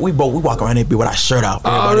us, we walk around that bitch with our shirt off.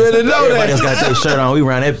 I already know that. Everybody else got their shirt on. We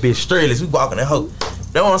around that bitch straightless. We walking that hoe. You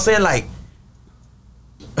know what I'm saying? Like,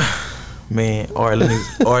 man, Ari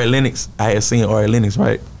Lennox. I had seen Ari Lennox,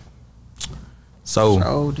 right?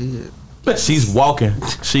 So did. she's walking.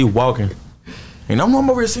 She walking. And I'm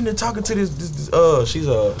over here sitting there talking to this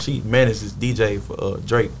she manages DJ for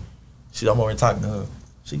Drake. I'm over here talking to her.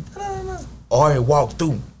 She Ari walked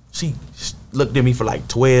through. She looked at me for like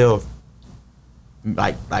 12,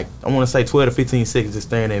 like I want to say 12 to 15 seconds, just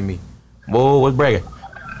staring at me. Whoa, what's bragging?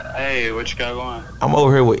 Hey, what you got going? I'm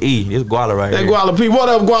over here with E. This Guala right here. Hey, Guala P. What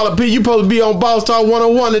up, Guala P? You supposed to be on Boss Talk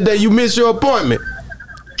 101 today. You missed your appointment.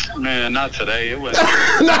 Man, not today. It wasn't.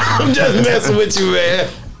 No, I'm just messing with you, man.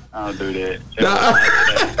 I don't do that.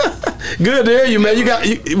 Good to hear you, man.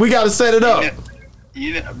 We got to set it up.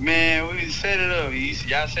 Man, we set it up.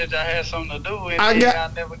 Y'all said y'all had something to do, and y'all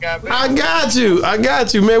never got back. I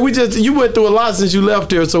got you, man. You went through a lot since you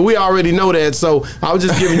left here, so we already know that. So I was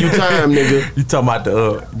just giving you time, nigga. You talking about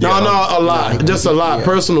the a lot, just a lot,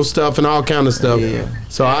 personal stuff and all kind of stuff. Yeah.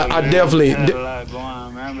 So I definitely. Had a lot going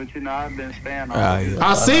on, man, but I've been staying on.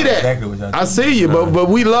 I see that. I see you, but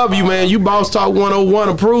we love you, man. You Boss Talk 101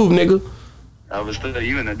 approved, nigga. I was still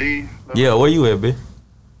you in the D. Yeah, where you at, bitch?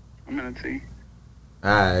 I'm in the T.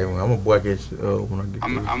 Alright, I'm gonna boy get you when I get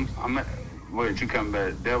I'm at, wait, you come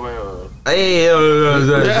back that way or? Hey,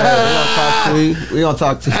 we gonna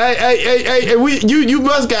talk to you. Hey, you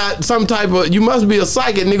must got some type of, you must be a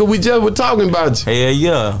psychic, nigga. We just were talking about you. Hell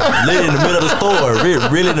yeah. Really in the middle of the store.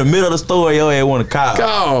 Really in the middle of the store, your ass wanna call.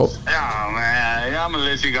 Call. Oh man, I'm gonna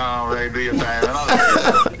let you go on, Ray, do your thing.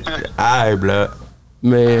 Alright, blood.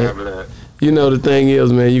 Man. You know, the thing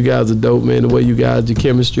is, man, you guys are dope, man. The way you guys, your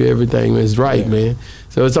chemistry, everything, man, is right, man.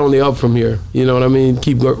 So it's only up from here. You know what I mean?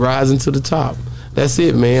 Keep rising to the top. That's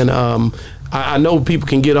it, man. I know people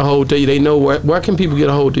can get a hold of you. They know where can people get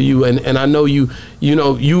a hold of you? And I know you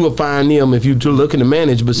know, you will find them if you're looking to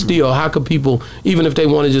manage, but still, how could people, even if they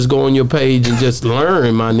want to just go on your page and just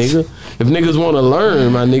learn, my nigga? If niggas want to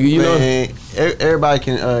learn, my nigga, you know? Everybody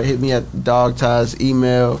can hit me at Dog Ties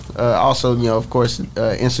email. Also, you know, of course,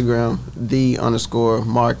 Instagram,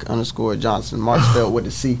 _Marc_Johnson. Mark spelled with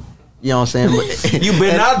a C. You know what I'm saying? You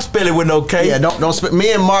better not spell it with no K. Yeah, don't spell.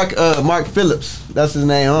 Me and Mark Phillips, that's his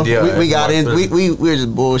name, huh? Yeah, we got in. We were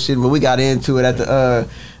just bullshitting, but we got into it at the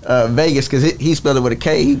Vegas because he spelled it with a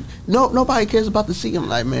K. Nobody cares about the C. I'm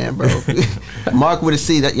like, man, bro. Mark with a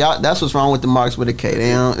C. That's what's wrong with the Marks with a K.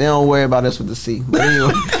 They don't worry about us with the C. But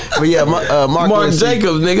anyway, but yeah, Mark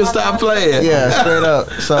Jacobs, nigga, stop playing. Yeah, straight up.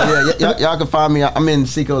 So yeah, y'all can find me. I'm in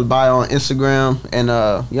Cico's bio on Instagram, and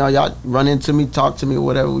y'all run into me, talk to me,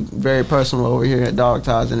 whatever. Very personal over here at Dog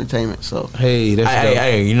Ties Entertainment. So hey,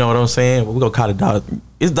 you know what I'm saying? We're gonna call it Dog.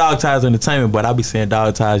 It's Dog Ties Entertainment, but I be saying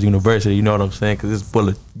Dog Ties University. You know what I'm saying? Because it's full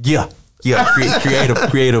of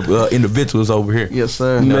creative individuals over here. Yes,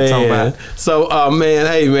 sir. You know what I'm talking about? So, man,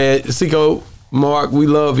 hey, man, Cico, Mark, we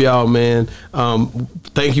love y'all, man.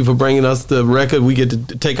 Thank you for bringing us the record. We get to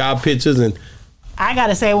take our pictures and. I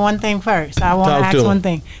gotta say one thing first. I want to ask one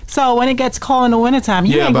thing. So when it gets cold in the wintertime,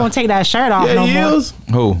 you ain't gonna take that shirt off no more.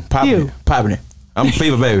 Who? Popping it. I'm a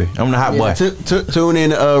fever baby. I'm the hot boy. Tune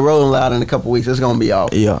in Rolling Loud in a couple weeks. It's gonna be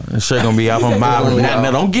off. Yeah, the shirt gonna be off. I'm mobbing.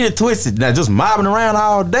 Now, don't get it twisted. Now, just mobbing around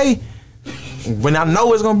all day. When I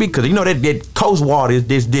know it's gonna be, because you know that coast water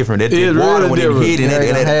is different. That water when it hit and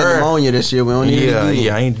that earth. Pneumonia this year. We don't need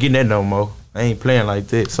I ain't getting that no more. I ain't playing like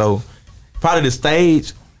that. So probably the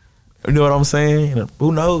stage. You know what I'm saying?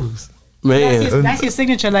 Who knows? Man. That's your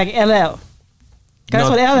signature, like LL. That's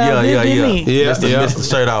what LL did me. Yeah, Mr.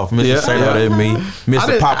 Shirt Off. Mr. Shirt Off, that me.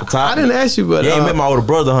 Mr. Papa Top. I didn't ask you, but you ain't met my older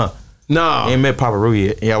brother, huh? No. Ain't met Papa Roo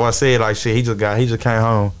yet. Yeah, what I said, like, shit, he just came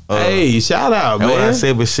home. Hey, shout out, man. What I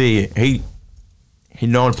said, but shit, he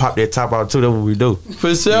known to pop that top out too. That's what we do.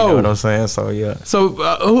 For sure. You know what I'm saying? So, yeah. So,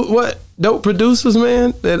 what dope producers,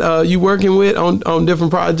 man, that you working with on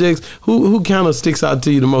different projects? Who kind of sticks out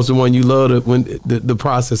to you the most? The one you love when the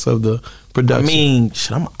process of the production? I mean,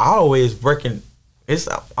 shit, I'm always working.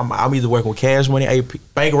 I'm either working with Cash Money, AP,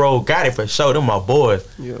 Bankroll got it for sure. Them my boys.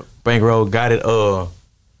 Yeah. Bankroll got it.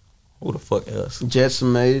 Who the fuck else?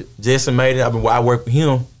 Jetson made it. I work with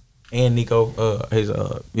him and Nico.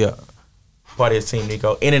 Part of his team,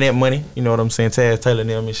 Nico. Internet Money. You know what I'm saying? Taz Taylor and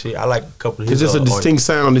them and shit. I like a couple of his. Is this a distinct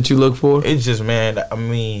sound that you look for? It's just, man. I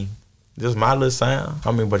mean, just my little sound.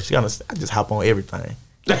 I mean, but I just hop on everything.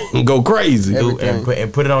 Go crazy, dude,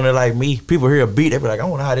 and put it on there like me. People hear a beat, they be like, I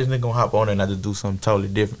wonder how this nigga gonna hop on it, and I just do something totally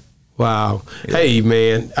different. Wow. Yeah. Hey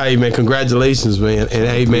man, congratulations, man. And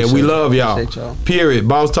hey man, we love y'all. Period.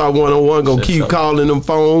 Boss Talk 101 gonna keep calling them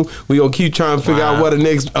phone. We gonna keep trying to figure out what the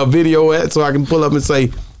next video at so I can pull up and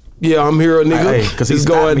say, yeah, I'm here, nigga. Because he's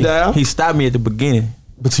going down. He stopped me at the beginning.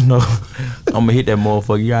 But you know, I'm gonna hit that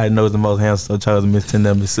motherfucker. You already know the most handsome chosen Miss 10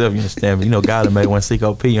 himself, you understand me? You know, God made one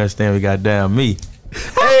Cico P, you understand me? Goddamn me.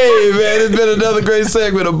 Hey man, it's been another great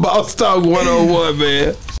segment of Boss Talk 101,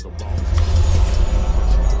 man.